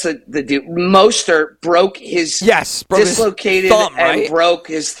the dude? Mostert broke his dislocated his thumb, right? And broke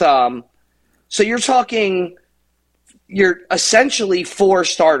his thumb. So you're essentially 4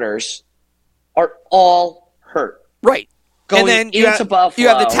 starters are all hurt. Right. Going and then into Buffalo. You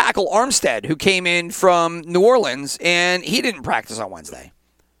have the tackle Armstead, who came in from New Orleans, and he didn't practice on Wednesday.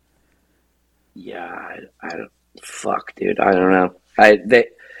 Yeah, I don't. Fuck, dude. I don't know.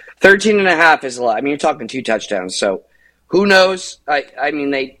 13.5 is a lot. I mean, you're talking 2 touchdowns, so who knows? I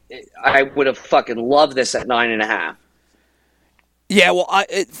would have fucking loved this at 9.5. Yeah, well,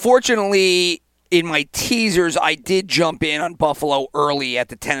 fortunately, in my teasers, I did jump in on Buffalo early at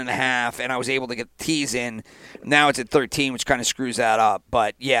the 10.5, and I was able to get the tease in. Now it's at 13, which kind of screws that up.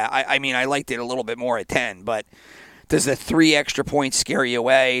 But, yeah, I liked it a little bit more at 10. But does the 3 extra points scare you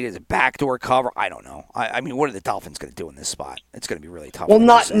away? Does a backdoor cover? I don't know. What are the Dolphins going to do in this spot? It's going to be really tough. Well,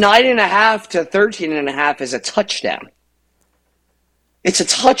 not 9.5 to 13.5 is a touchdown. It's a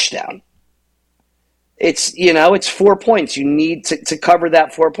touchdown. It's 4 points. You need to cover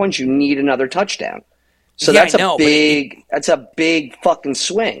that 4 points. You need another touchdown. So that's a big fucking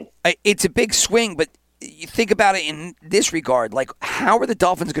swing. It's a big swing, but you think about it in this regard. Like, how are the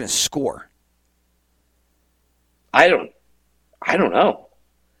Dolphins going to score? I don't know.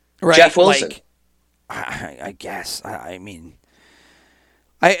 Right? Jeff Wilson. I guess. I think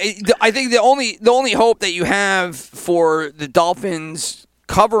the only hope that you have for the Dolphins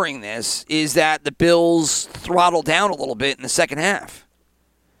covering this is that the Bills throttle down a little bit in the second half.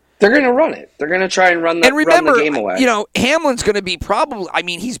 They're going to run it. They're going to try and run the game away. Hamlin's going to be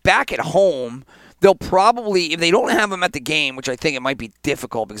he's back at home. They'll probably, if they don't have him at the game, which I think it might be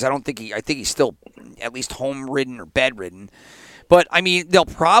difficult because I think he's still at least home-ridden or bed-ridden. But, they'll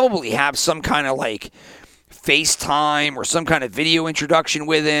probably have some kind of FaceTime or some kind of video introduction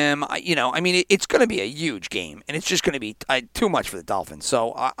with him. It's going to be a huge game, and it's just going to be too much for the Dolphins.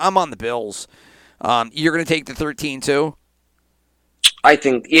 So I'm on the Bills. You're going to take the 13 too? I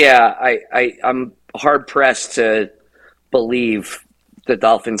think, yeah. I'm hard-pressed to believe the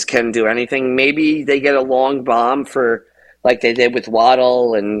Dolphins can do anything. Maybe they get a long bomb for like they did with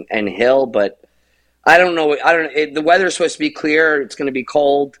Waddle and Hill, but I don't know. The weather's supposed to be clear. It's going to be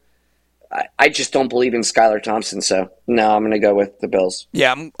cold. I just don't believe in Skylar Thompson, so no, I'm going to go with the Bills.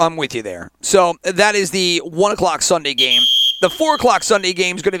 Yeah, I'm with you there. So that is the 1 o'clock Sunday game. The 4 o'clock Sunday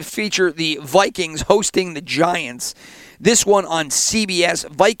game is going to feature the Vikings hosting the Giants. This one on CBS.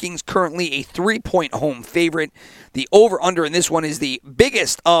 Vikings currently a 3-point home favorite. The over-under in this one is the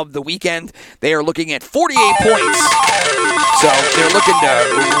biggest of the weekend. They are looking at 48 points. So they're looking to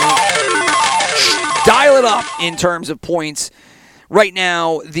dial it up in terms of points. Right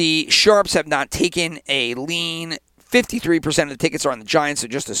now, the Sharps have not taken a lean. 53% of the tickets are on the Giants, so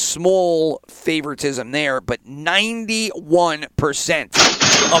just a small favoritism there. But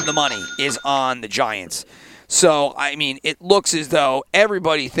 91% of the money is on the Giants. So, it looks as though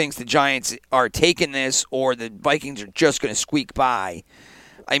everybody thinks the Giants are taking this or the Vikings are just going to squeak by.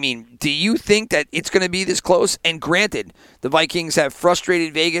 Do you think that it's going to be this close? And granted, the Vikings have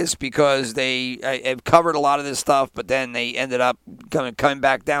frustrated Vegas because they have covered a lot of this stuff, but then they ended up coming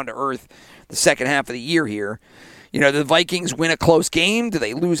back down to earth the second half of the year here. Do the Vikings win a close game? Do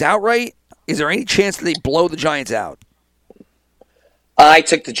they lose outright? Is there any chance that they blow the Giants out? I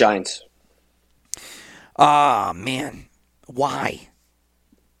took the Giants. Ah, man. Why?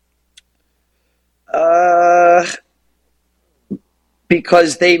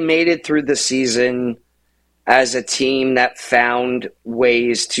 Because they made it through the season as a team that found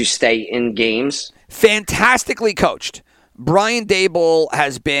ways to stay in games. Fantastically coached. Brian Daboll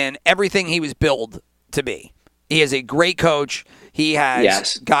has been everything he was billed to be. He is a great coach. He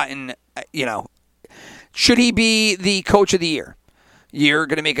has gotten, should he be the coach of the year? You're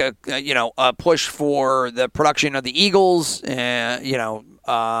going to make a push for the production of the Eagles,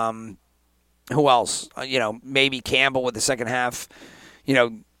 Who else? Maybe Campbell with the second half,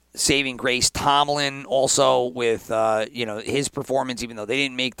 saving grace. Tomlin also with, his performance, even though the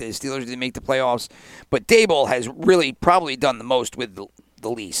Steelers didn't make the playoffs. But Daboll has really probably done the most with the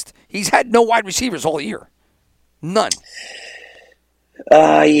least. He's had no wide receivers all year. None.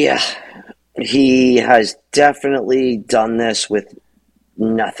 Yeah. He has definitely done this with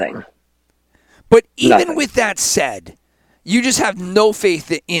nothing. But even with that said, you just have no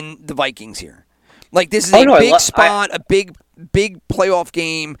faith in the Vikings here. Like, this is big spot, a big playoff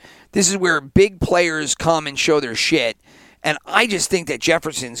game. This is where big players come and show their shit. And I just think that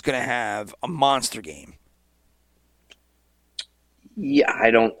Jefferson's going to have a monster game. Yeah,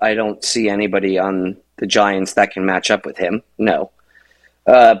 I don't see anybody on the Giants that can match up with him. No.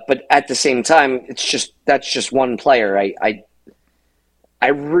 But at the same time, that's just one player. I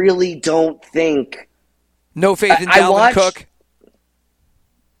really don't think. No faith in Dalvin Cook.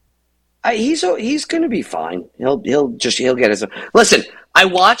 He's going to be fine. He'll get his. Listen, I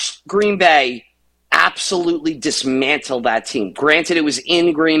watched Green Bay absolutely dismantle that team. Granted, it was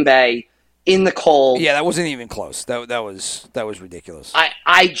in Green Bay in the cold. Yeah, that wasn't even close. That was ridiculous.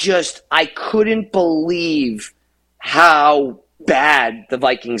 I couldn't believe how bad the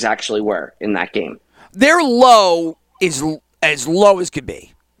Vikings actually were in that game. Their low is as low as could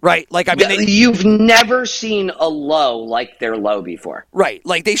be, right? Like, I mean, you've never seen a low like their low before, right?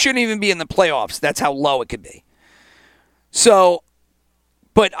 Like, they shouldn't even be in the playoffs. That's how low it could be. So,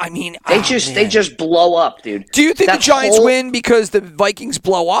 but I mean, they just blow up, dude. Do you think the Giants win because the Vikings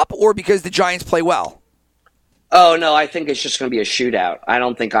blow up, or because the Giants play well? Oh, no, I think it's just going to be a shootout. I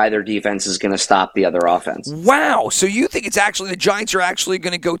don't think either defense is going to stop the other offense. Wow. So you think the Giants are actually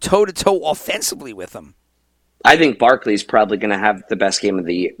going to go toe-to-toe offensively with them? I think Barkley's probably going to have the best game of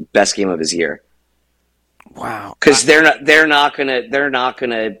his year. Wow. Because they're not going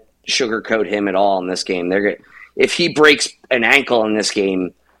to sugarcoat him at all in this game. If he breaks an ankle in this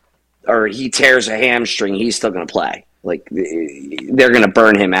game or he tears a hamstring, he's still going to play. Like, they're going to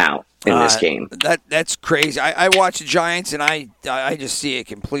burn him out in this game. That's crazy. I watch the Giants, and I just see it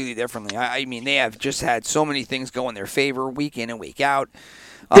completely differently. I mean, they have just had so many things go in their favor week in and week out.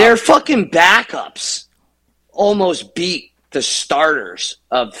 Their fucking backups almost beat the starters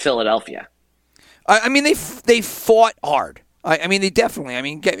of Philadelphia. I mean, they fought hard. I mean, they definitely. I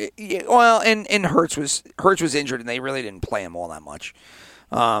mean, and Hurts was injured, and they really didn't play him all that much.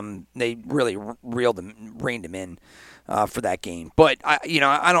 They really reined him in for that game. But I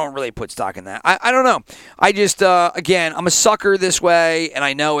don't really put stock in that. I don't know. I just again, I'm a sucker this way, and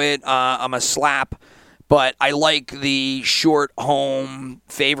I know it. I'm a slap, but I like the short home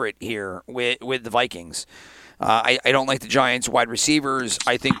favorite here with the Vikings. I don't like the Giants wide receivers.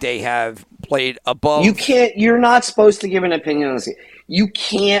 I think they have played above. You're not supposed to give an opinion on this. You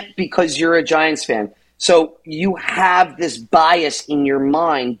can't, because you're a Giants fan. So you have this bias in your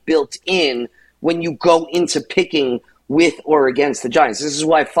mind built in when you go into picking with or against the Giants. This is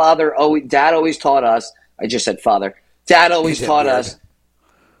why Dad always taught us. I just said father. Dad always taught us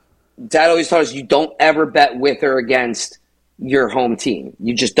you don't ever bet with or against your home team.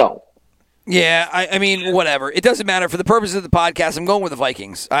 You just don't. Yeah, I mean, whatever. It doesn't matter. For the purpose of the podcast, I'm going with the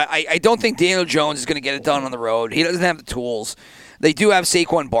Vikings. I don't think Daniel Jones is going to get it done on the road. He doesn't have the tools. They do have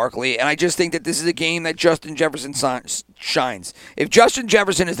Saquon Barkley, and I just think that this is a game that Justin Jefferson shines. If Justin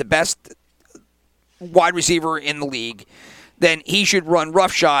Jefferson is the best wide receiver in the league, then he should run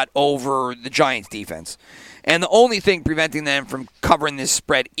roughshod over the Giants' defense. And the only thing preventing them from covering this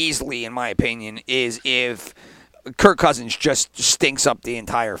spread easily, in my opinion, is if Kirk Cousins just stinks up the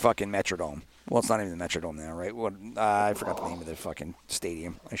entire fucking Metrodome. Well, it's not even the Metrodome now, right? I forgot the name of the fucking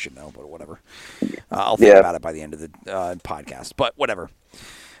stadium. I should know, but whatever. I'll think about it by the end of the podcast. But whatever.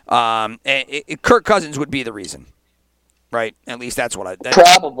 Kirk Cousins would be the reason, right? At least that's what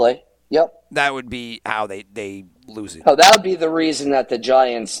probably. Yep. That would be how they lose it. Oh, that would be the reason that the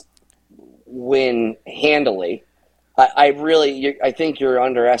Giants win handily. I think you're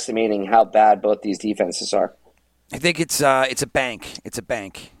underestimating how bad both these defenses are. I think it's a bank. It's a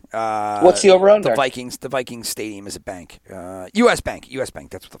bank. What's the over-under? The Vikings stadium is a bank. U.S. Bank.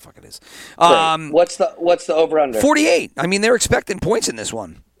 That's what the fuck it is. What's the over-under? 48. I mean, they're expecting points in this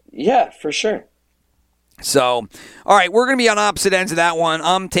one. Yeah, for sure. So, all right, we're going to be on opposite ends of that one.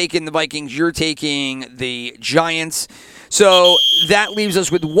 I'm taking the Vikings. You're taking the Giants. So that leaves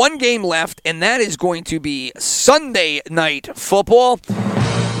us with one game left, and that is going to be Sunday Night Football,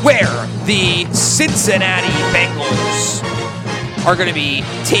 where the Cincinnati Bengals are going to be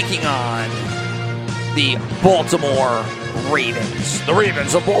taking on the Baltimore Ravens. The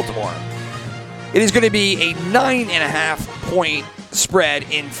Ravens of Baltimore. It is going to be a 9.5-point spread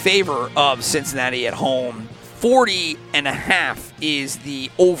in favor of Cincinnati at home. 40.5 is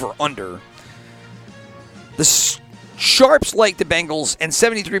the over-under. The Sharps like the Bengals, and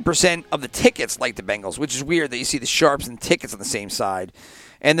 73% of the tickets like the Bengals, which is weird that you see the Sharps and tickets on the same side.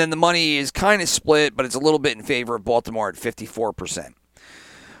 And then the money is kind of split, but it's a little bit in favor of Baltimore at 54%.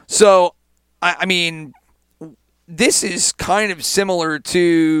 So, I mean, this is kind of similar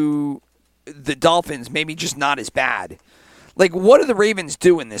to the Dolphins, maybe just not as bad. Like, what do the Ravens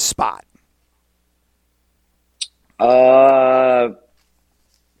do in this spot?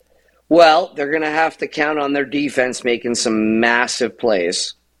 Well, they're going to have to count on their defense making some massive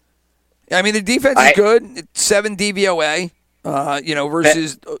plays. I mean, the defense is good. It's 7 DVOA,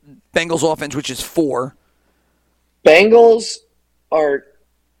 versus Bengals offense, which is 4. Bengals are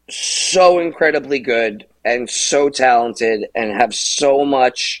so incredibly good and so talented and have so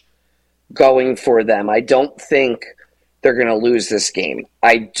much going for them. I don't think they're going to lose this game.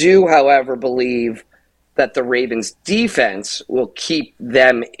 I do, however, believe that the Ravens' defense will keep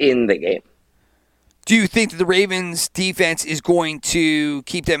them in the game. Do you think that the Ravens' defense is going to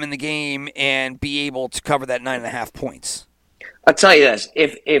keep them in the game and be able to cover that 9.5 points? I'll tell you this.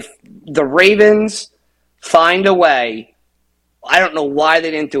 If the Ravens find a way, I don't know why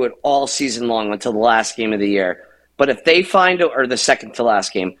they didn't do it all season long until the last game of the year, but if they or the second to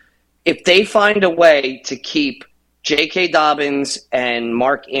last game, if they find a way to keep J.K. Dobbins and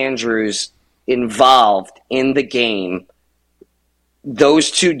Mark Andrews involved in the game, those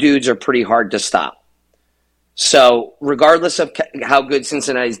two dudes are pretty hard to stop. So regardless of how good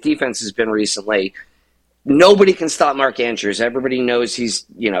Cincinnati's defense has been recently, nobody can stop Mark Andrews. Everybody knows he's,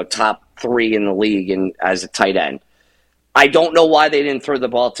 top 3 in the league as a tight end. I don't know why they didn't throw the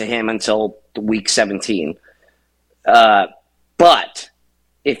ball to him until week 17. But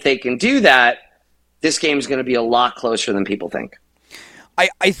if they can do that, this game is going to be a lot closer than people think.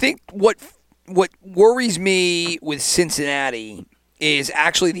 I think what worries me with Cincinnati is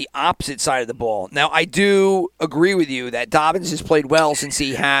actually the opposite side of the ball. Now, I do agree with you that Dobbins has played well since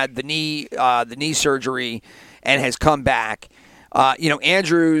he had the knee surgery and has come back.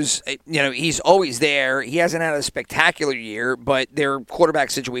 Andrews, he's always there. He hasn't had a spectacular year, but their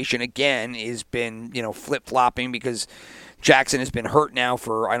quarterback situation, again, has been, flip-flopping because Jackson has been hurt now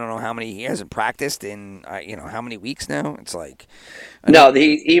for, I don't know how many, he hasn't practiced in, how many weeks now? It's like... No,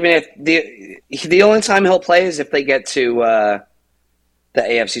 the only time he'll play is if they get to the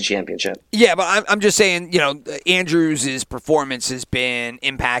AFC Championship. Yeah, but I'm just saying, Andrews' performance has been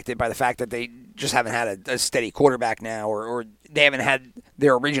impacted by the fact that they just haven't had a steady quarterback now, or they haven't had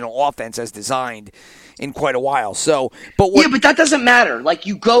their original offense as designed in quite a while. So, but that doesn't matter. Like,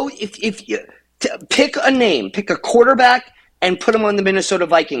 you go if you pick a name, pick a quarterback, and put him on the Minnesota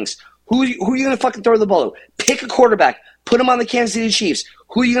Vikings. Who are you going to fucking throw the ball to? Pick a quarterback, put him on the Kansas City Chiefs.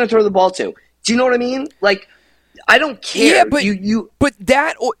 Who are you going to throw the ball to? Do you know what I mean? Like, I don't care. Yeah, but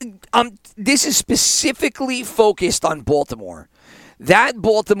this is specifically focused on Baltimore. That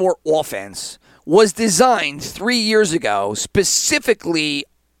Baltimore offense was designed 3 years ago specifically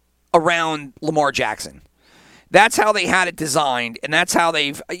around Lamar Jackson. That's how they had it designed, and that's how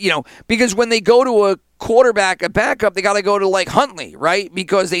they've, because when they go to a quarterback, a backup, they got to go to like Huntley, right?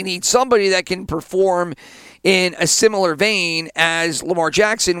 Because they need somebody that can perform in a similar vein as Lamar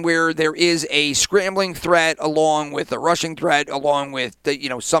Jackson, where there is a scrambling threat along with a rushing threat along with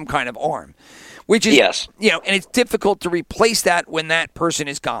some kind of arm, which is and it's difficult to replace that when that person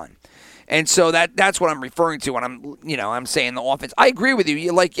is gone. And so that's what I'm referring to when I'm saying the offense. I agree with you.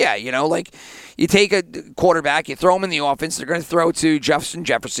 You take a quarterback, you throw him in the offense. They're going to throw to Justin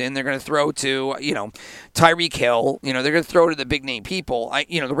Jefferson. They're going to throw to Tyreek Hill. They're going to throw to the big name people.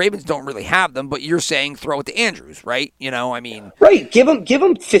 The Ravens don't really have them, but you're saying throw it to Andrews, right? Right. Give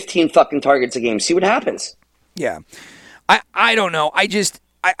him 15 fucking targets a game. See what happens. Yeah, I don't know. I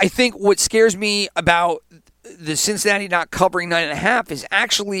think what scares me about the Cincinnati not covering 9.5 is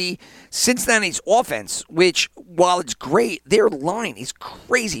actually Cincinnati's offense, which, while it's great, their line is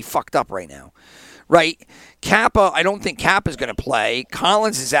crazy fucked up right now, right? Kappa, I don't think Kappa's going to play.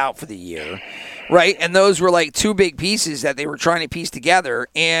 Collins is out for the year, right? And those were like two big pieces that they were trying to piece together.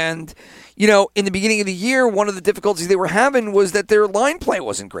 And, in the beginning of the year, one of the difficulties they were having was that their line play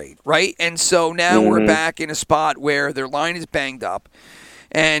wasn't great, right? And so now we're back in a spot where their line is banged up.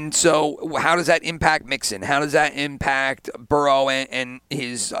 And so how does that impact Mixon? How does that impact Burrow and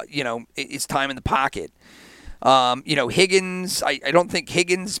his, his time in the pocket? Higgins, I don't think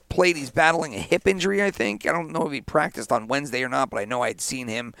Higgins played. He's battling a hip injury, I think. I don't know if he practiced on Wednesday or not, but I know I had seen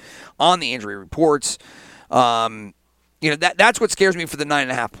him on the injury reports. That's what scares me for the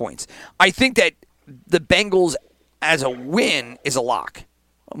 9.5 points. I think that the Bengals as a win is a lock.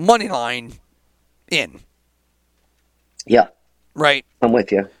 Money line in. Yeah, Right. I'm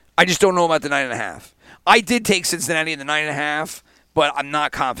with you. I just don't know about the 9.5. I did take Cincinnati in the 9.5, but I'm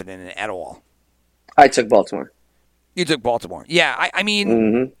not confident in it at all. I took Baltimore. You took Baltimore. Yeah, I mean,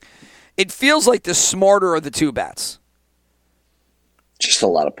 Mm-hmm. it feels like the smarter of the two bets. Just a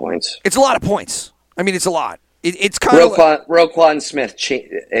lot of points. It's a lot of points. I mean, it's a lot. It's kind of Roquan Smith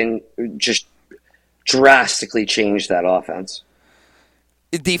and just drastically changed that offense.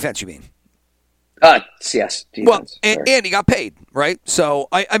 defense, you mean? Yes, defense. Well, Sorry. and he got paid, right? So,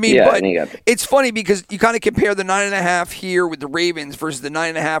 I mean, Yeah, but and he got paid. it's funny because you kind of compare the 9.5 here with the Ravens versus the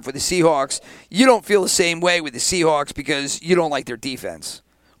 9.5 with the Seahawks. You don't feel the same way with the Seahawks because you don't like their defense.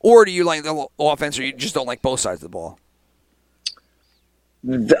 Or do you like the offense or you just don't like both sides of the ball?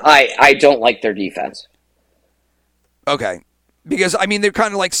 I don't like their defense. Okay. Because, I mean, they're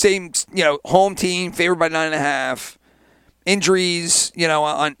kind of like same, home team, favored by 9.5. Injuries,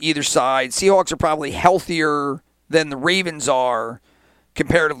 on either side. Seahawks are probably healthier than the Ravens are,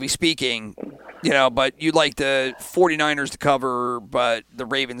 comparatively speaking. But you like the 49ers to cover, but the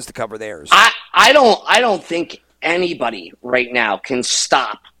Ravens to cover theirs. I don't think anybody right now can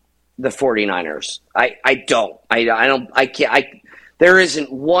stop the 49ers. I don't. I can't. There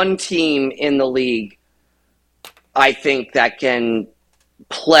isn't one team in the league, I think, that can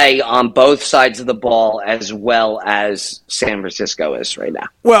play on both sides of the ball as well as San Francisco is right now.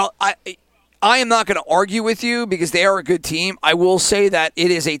 Well, I am not going to argue with you because they are a good team. I will say that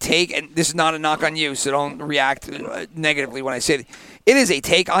it is a take, and this is not a knock on you, so don't react negatively when I say it. It is a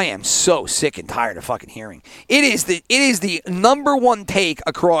take I am so sick and tired of fucking hearing. It is the number one take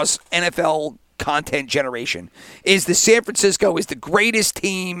across NFL content generation is the San Francisco is the greatest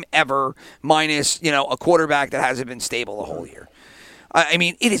team ever minus, a quarterback that hasn't been stable the whole year. I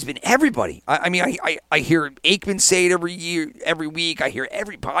mean, it has been everybody. I mean, I hear Aikman say it every week. I hear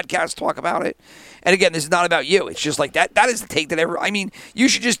every podcast talk about it. And again, this is not about you. It's just like that. That is the take that I mean, you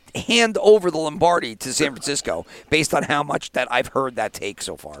should just hand over the Lombardi to San Francisco based on how much that I've heard that take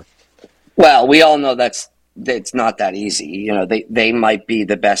so far. Well, we all know it's not that easy. They might be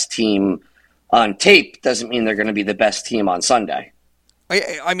the best team on tape. Doesn't mean they're going to be the best team on Sunday.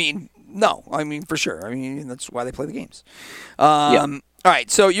 I mean, no. I mean, for sure. I mean, that's why they play the games. Yeah. All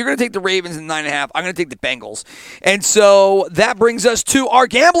right, so you're going to take the Ravens in 9.5. I'm going to take the Bengals. And so that brings us to our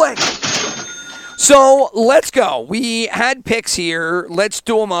gambling. So let's go. We had picks here. Let's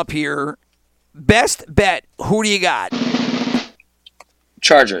do them up here. Best bet, who do you got?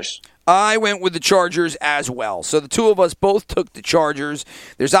 Chargers. I went with the Chargers as well. So the two of us both took the Chargers.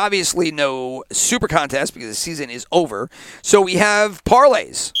 There's obviously no super contest because the season is over. So we have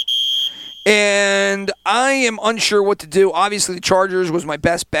parlays. And I am unsure what to do. Obviously, the Chargers was my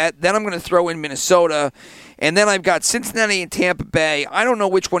best bet. Then I'm going to throw in Minnesota. And then I've got Cincinnati and Tampa Bay. I don't know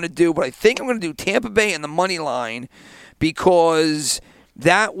which one to do, but I think I'm going to do Tampa Bay and the money line because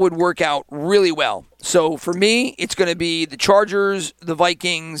that would work out really well. So for me, it's going to be the Chargers, the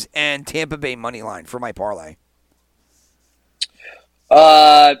Vikings, and Tampa Bay money line for my parlay.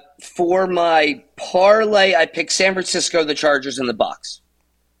 For my parlay, I picked San Francisco, the Chargers, and the Bucks.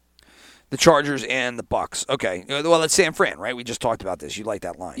 The Chargers and the Bucks. Okay. Well, that's San Fran, right? We just talked about this. You like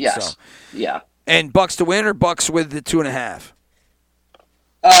that line. Yes. So. Yeah. And Bucks to win or Bucks with the 2.5?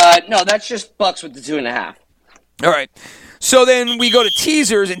 No, that's just Bucks with the 2.5. All right. So then we go to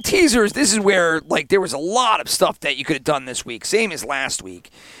teasers, and teasers, this is where, there was a lot of stuff that you could have done this week, same as last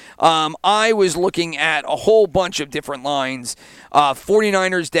week. I was looking at a whole bunch of different lines.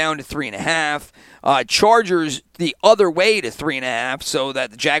 49ers down to 3.5. Chargers the other way to 3.5, so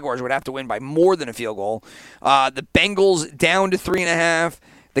that the Jaguars would have to win by more than a field goal. The Bengals down to 3.5.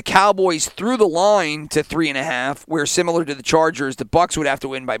 The Cowboys through the line to 3.5, where similar to the Chargers, the Bucks would have to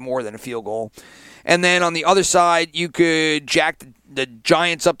win by more than a field goal. And then on the other side, you could jack the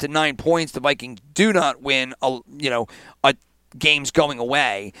Giants up to 9 points. The Vikings do not win a games going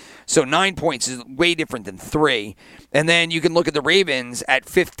away. So 9 points is way different than 3. And then you can look at the Ravens at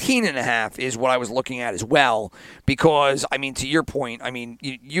 15.5 is what I was looking at as well. Because, to your point,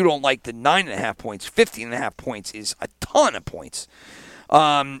 you don't like the 9.5 points. 15.5 points is a ton of points.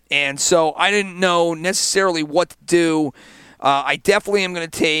 And so I didn't know necessarily what to do. I definitely am going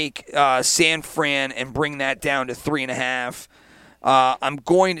to take San Fran and bring that down to 3.5. I'm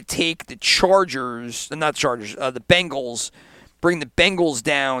going to take the the Bengals, bring the Bengals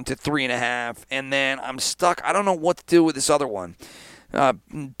down to 3.5, and then I'm stuck. I don't know what to do with this other one.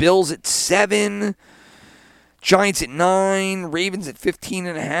 Bills at 7, Giants at 9, Ravens at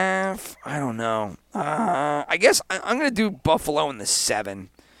 15.5. I don't know. I guess I'm going to do Buffalo in the 7.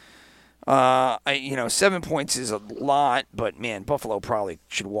 You know, 7 points is a lot, but man, Buffalo probably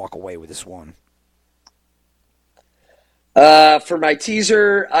should walk away with this one. For my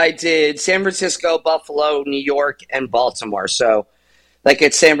teaser, I did San Francisco, Buffalo, New York, and Baltimore. So, like,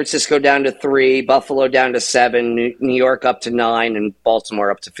 it's San Francisco down to 3, Buffalo down to 7, New York up to 9, and Baltimore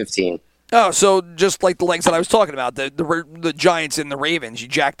up to 15. Oh, so just like the legs that I was talking about, the Giants and the Ravens, you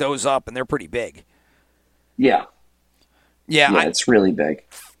jack those up, and they're pretty big. Yeah. Yeah, It's really big.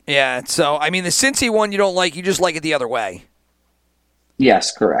 Yeah, so, I mean, the Cincy one you don't like, you just like it the other way.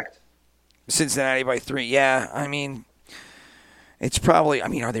 Yes, correct. Cincinnati by 3, yeah, I mean, it's probably, I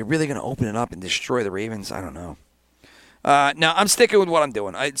mean, are they really going to open it up and destroy the Ravens? I don't know. No, I'm sticking with what I'm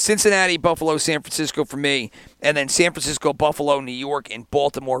doing. Cincinnati, Buffalo, San Francisco for me, and then San Francisco, Buffalo, New York, and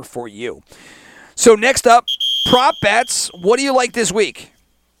Baltimore for you. So next up, prop bets. What do you like this week?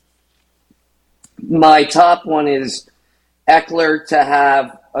 My top one is Eckler to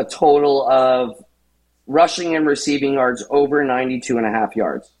have a total of rushing and receiving yards over 92.5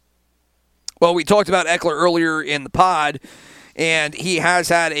 yards. Well, we talked about Eckler earlier in the pod, and he has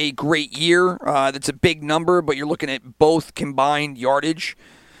had a great year. That's a big number, but you're looking at both combined yardage.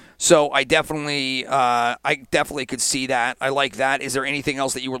 So I definitely could see that. I like that. Is there anything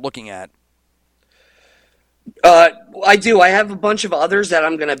else that you were looking at? I do. I have a bunch of others that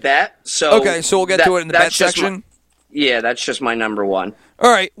I'm going to bet. So okay, so we'll get to it in the bet section. That's just my number one. All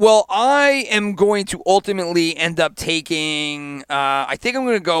right. Well, I am going to ultimately end up taking, I think I'm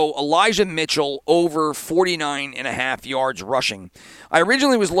going to go Elijah Mitchell over 49.5 yards rushing. I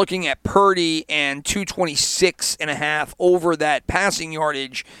originally was looking at Purdy and 226.5 over that passing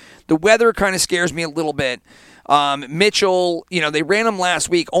yardage. The weather kind of scares me a little bit. Mitchell, you know, they ran him last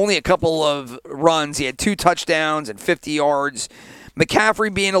week, only a couple of runs. He had 2 touchdowns and 50 yards.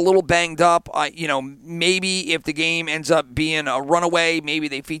 McCaffrey being a little banged up, maybe if the game ends up being a runaway, maybe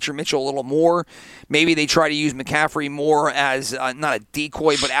they feature Mitchell a little more. Maybe they try to use McCaffrey more as not a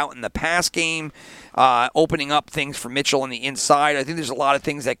decoy, but out in the pass game, opening up things for Mitchell on the inside. I think there's a lot of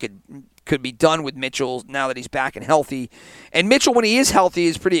things that could be done with Mitchell now that he's back and healthy. And Mitchell, when he is healthy,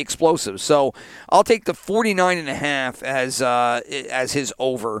 is pretty explosive. So I'll take the 49.5 as his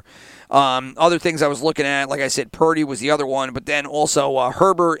over. Other things I was looking at, like I said, Purdy was the other one, but then also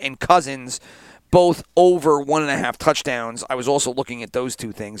Herbert and Cousins, both over 1.5 touchdowns. I was also looking at those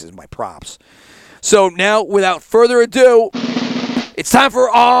two things as my props. So now, without further ado, it's time for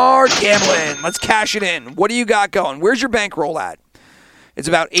our gambling. Let's cash it in. What do you got going? Where's your bankroll at? It's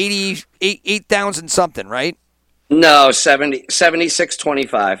about 8,000 something, right? No, 76.25.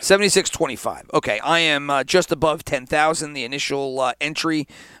 76.25. Okay, I am just above 10,000. The initial entry,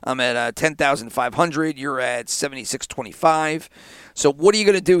 I'm at 10,500. You're at 76.25. So what are you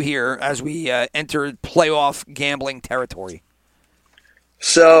going to do here as we enter playoff gambling territory?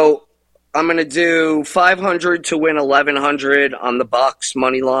 So I'm going to do 500 to win 1,100 on the Bucks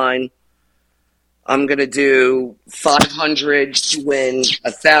money line. I'm going to do 500 to win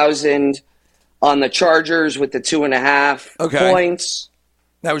 1,000 on the Chargers with the 2.5 points.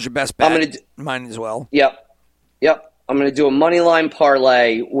 That was your best bet. Mine as well. Yep. I'm going to do a money line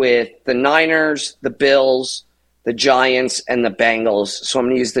parlay with the Niners, the Bills, the Giants, and the Bengals. So I'm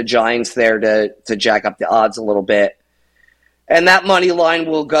going to use the Giants there to jack up the odds a little bit. And that money line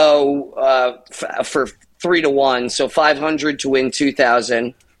will go for 3-1. So 500 to win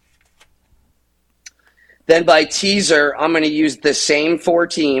 2,000. Then by teaser, I'm going to use the same 4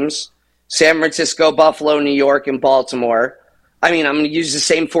 teams: San Francisco, Buffalo, New York, and Baltimore. I'm going to use the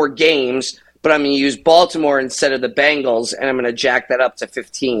same 4 games, but I'm going to use Baltimore instead of the Bengals, and I'm going to jack that up to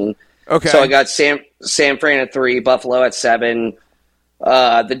 15. Okay. So I got San Fran at 3, Buffalo at 7,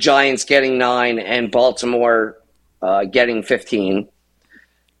 the Giants getting 9, and Baltimore getting 15.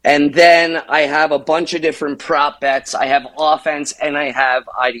 And then I have a bunch of different prop bets. I have offense and I have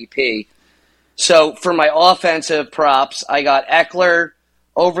IDP. So for my offensive props, I got Eckler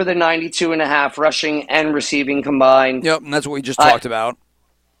over the 92.5 rushing and receiving combined. Yep, and that's what we just talked about.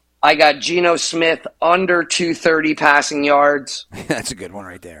 I got Geno Smith under 230 passing yards. That's a good one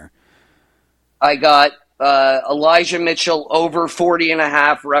right there. I got Elijah Mitchell over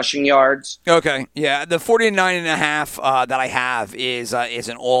 40.5 rushing yards. Okay, yeah, the 49.5 that I have is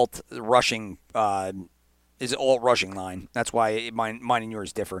an alt rushing line. That's why mine and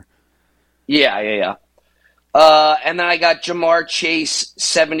yours differ. Yeah. And then I got Jamar Chase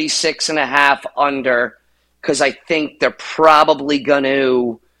 76.5 under, because I think they're probably going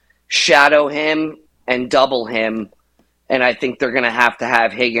to shadow him and double him, and I think they're going to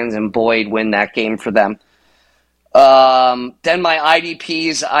have Higgins and Boyd win that game for them. Then my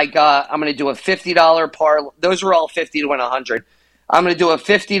IDPs, I'm going to do a $50 parlay. Those are all 50 to win 100. I'm going to do a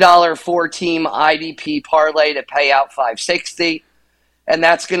 $50 four-team IDP parlay to pay out $560, and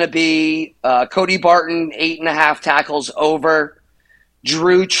that's going to be Cody Barton 8.5 tackles over,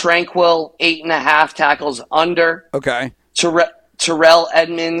 Drew Tranquil 8.5 tackles under, Okay. Terrell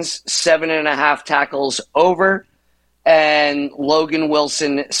Edmonds 7.5 tackles over, and Logan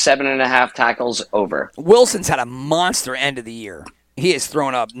Wilson 7.5 tackles over. Wilson's had a monster end of the year. He has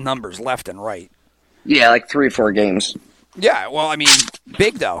thrown up numbers left and right. Yeah, like 3-4 games. Yeah, well, I mean,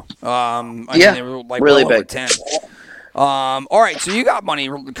 big though. I mean, they were like really well over big. 10. All right, so you got money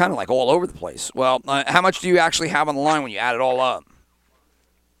kind of like all over the place. Well, how much do you actually have on the line when you add it all up?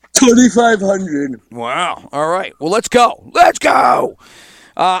 2,500. Wow. All right. Well, let's go. Let's go.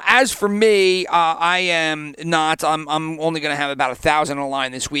 As for me, I am not. I'm only going to have about 1,000 on the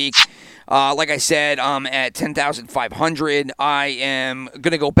line this week. Like I said, I'm at 10,500. I am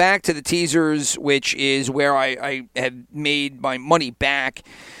going to go back to the teasers, which is where I have made my money back.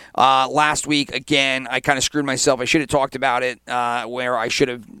 Last week, again, I kind of screwed myself. I should have talked about it where I should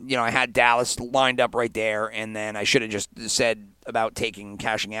have, I had Dallas lined up right there, and then I should have just said about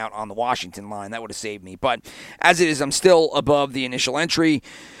cashing out on the Washington line. That would have saved me. But as it is, I'm still above the initial entry.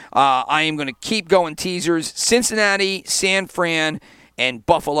 I am going to keep going teasers. Cincinnati, San Fran, and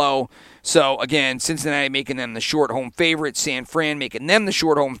Buffalo. So, again, Cincinnati making them the short home favorite, San Fran making them the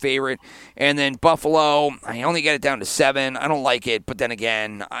short home favorite, and then Buffalo, I only get it down to 7. I don't like it, but then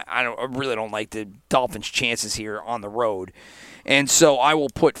again, I really don't like the Dolphins' chances here on the road. And so I will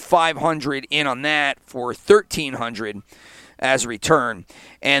put 500 in on that for 1,300 as a return.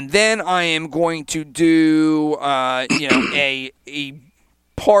 And then I am going to do, a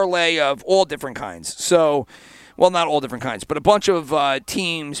parlay of all different kinds. So, well, not all different kinds, but a bunch of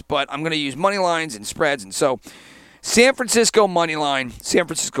teams, but I'm going to use money lines and spreads. And so San Francisco money line, San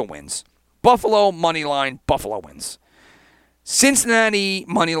Francisco wins. Buffalo money line, Buffalo wins. Cincinnati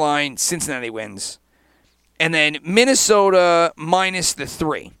money line, Cincinnati wins. And then Minnesota minus the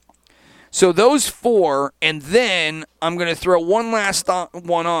 3. So those 4, and then I'm going to throw one last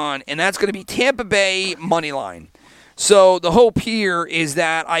one on, and that's going to be Tampa Bay money line. So the hope here is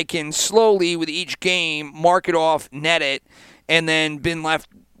that I can slowly, with each game, mark it off, net it, and then been left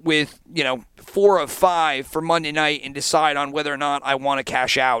with, 4 of 5 for Monday night and decide on whether or not I want to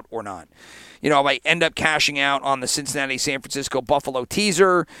cash out or not. If I end up cashing out on the Cincinnati, San Francisco, Buffalo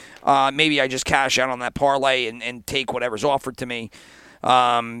teaser, maybe I just cash out on that parlay and take whatever's offered to me.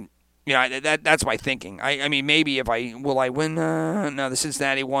 That's my thinking. I mean, maybe will I win? No, the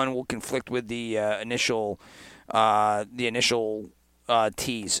Cincinnati one will conflict with the initial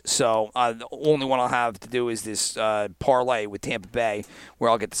tease. So the only one I'll have to do is this parlay with Tampa Bay, where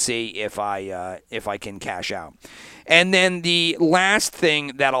I'll get to see if I can cash out. And then the last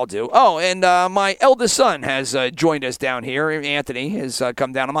thing that I'll do. Oh, and my eldest son has joined us down here. Anthony has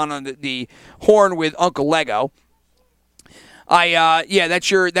come down. I'm on the horn with Uncle Lego.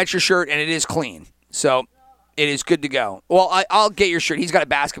 That's your shirt, and it is clean. So it is good to go. Well, I'll get your shirt. He's got a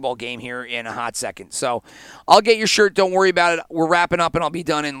basketball game here in a hot second. So I'll get your shirt. Don't worry about it. We're wrapping up, and I'll be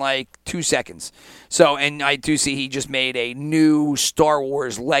done in like 2 seconds. So, and I do see he just made a new Star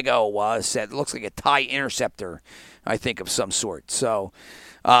Wars Lego set. It looks like a TIE Interceptor, I think, of some sort. So,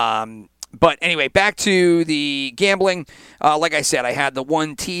 but anyway, back to the gambling. Like I said, I had the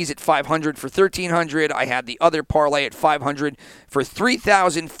one tease at 500 for 1,300. I had the other parlay at 500 for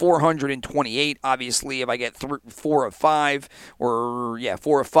 3,428. Obviously, if I get 4 of 5,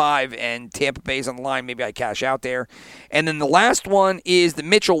 and Tampa Bay's on the line, maybe I cash out there. And then the last one is the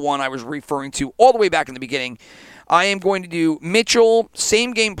Mitchell one I was referring to all the way back in the beginning. I am going to do Mitchell,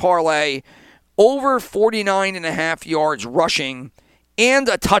 same game parlay, over 49.5 yards rushing, and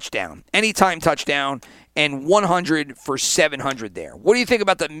a touchdown, anytime touchdown, and 100 for 700 there. What do you think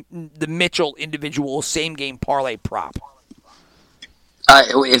about the Mitchell individual same-game parlay prop?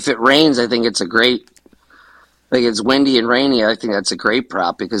 If it rains, I think it's it's windy and rainy, I think that's a great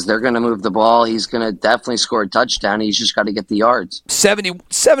prop because they're going to move the ball. He's going to definitely score a touchdown. He's just got to get the yards.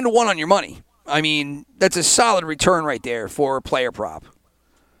 7-1 on your money. I mean, that's a solid return right there for a player prop.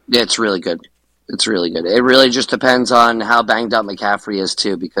 Yeah, it's really good. It's really good. It really just depends on how banged up McCaffrey is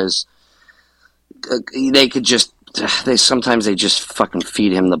too, because sometimes they just fucking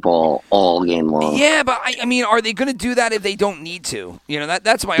feed him the ball all game long. Yeah, but I mean, are they going to do that if they don't need to?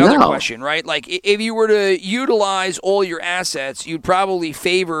 That's my other question, right? Like, if you were to utilize all your assets, you'd probably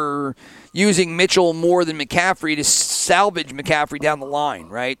favor using Mitchell more than McCaffrey to salvage McCaffrey down the line,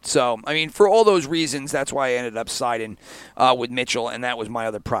 right? So, I mean, for all those reasons, that's why I ended up siding with Mitchell, and that was my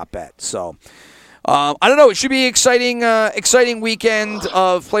other prop bet. So, I don't know. It should be exciting weekend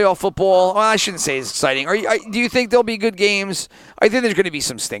of playoff football. Well, I shouldn't say it's exciting. Do you think there'll be good games? I think there's going to be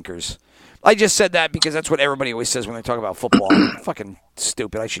some stinkers. I just said that because that's what everybody always says when they talk about football. Fucking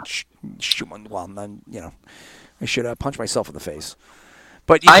stupid. I should shoot one. Well, I should punch myself in the face.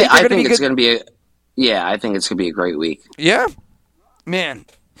 But I think it's going to be I think it's going to be a great week. Yeah, man.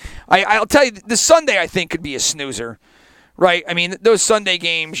 I'll tell you, the Sunday I think could be a snoozer. Right, I mean, those Sunday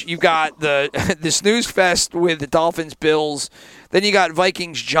games, you've got the snooze fest with the Dolphins-Bills. Then you got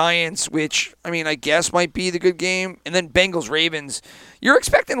Vikings-Giants, which, I mean, I guess might be the good game. And then Bengals-Ravens. You're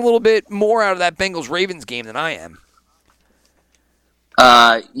expecting a little bit more out of that Bengals-Ravens game than I am.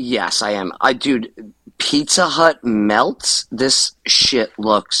 Yes, I am. Dude, Pizza Hut melts. This shit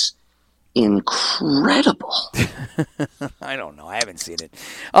looks incredible. I don't know. I haven't seen it.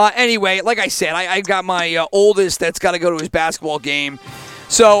 Anyway, like I said, I've got my oldest that's got to go to his basketball game.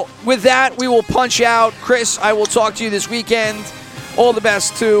 So with that, we will punch out. Chris, I will talk to you this weekend. All the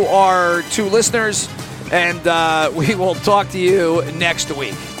best to our 2 listeners, and we will talk to you next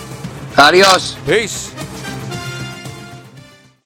week. Adios. Peace.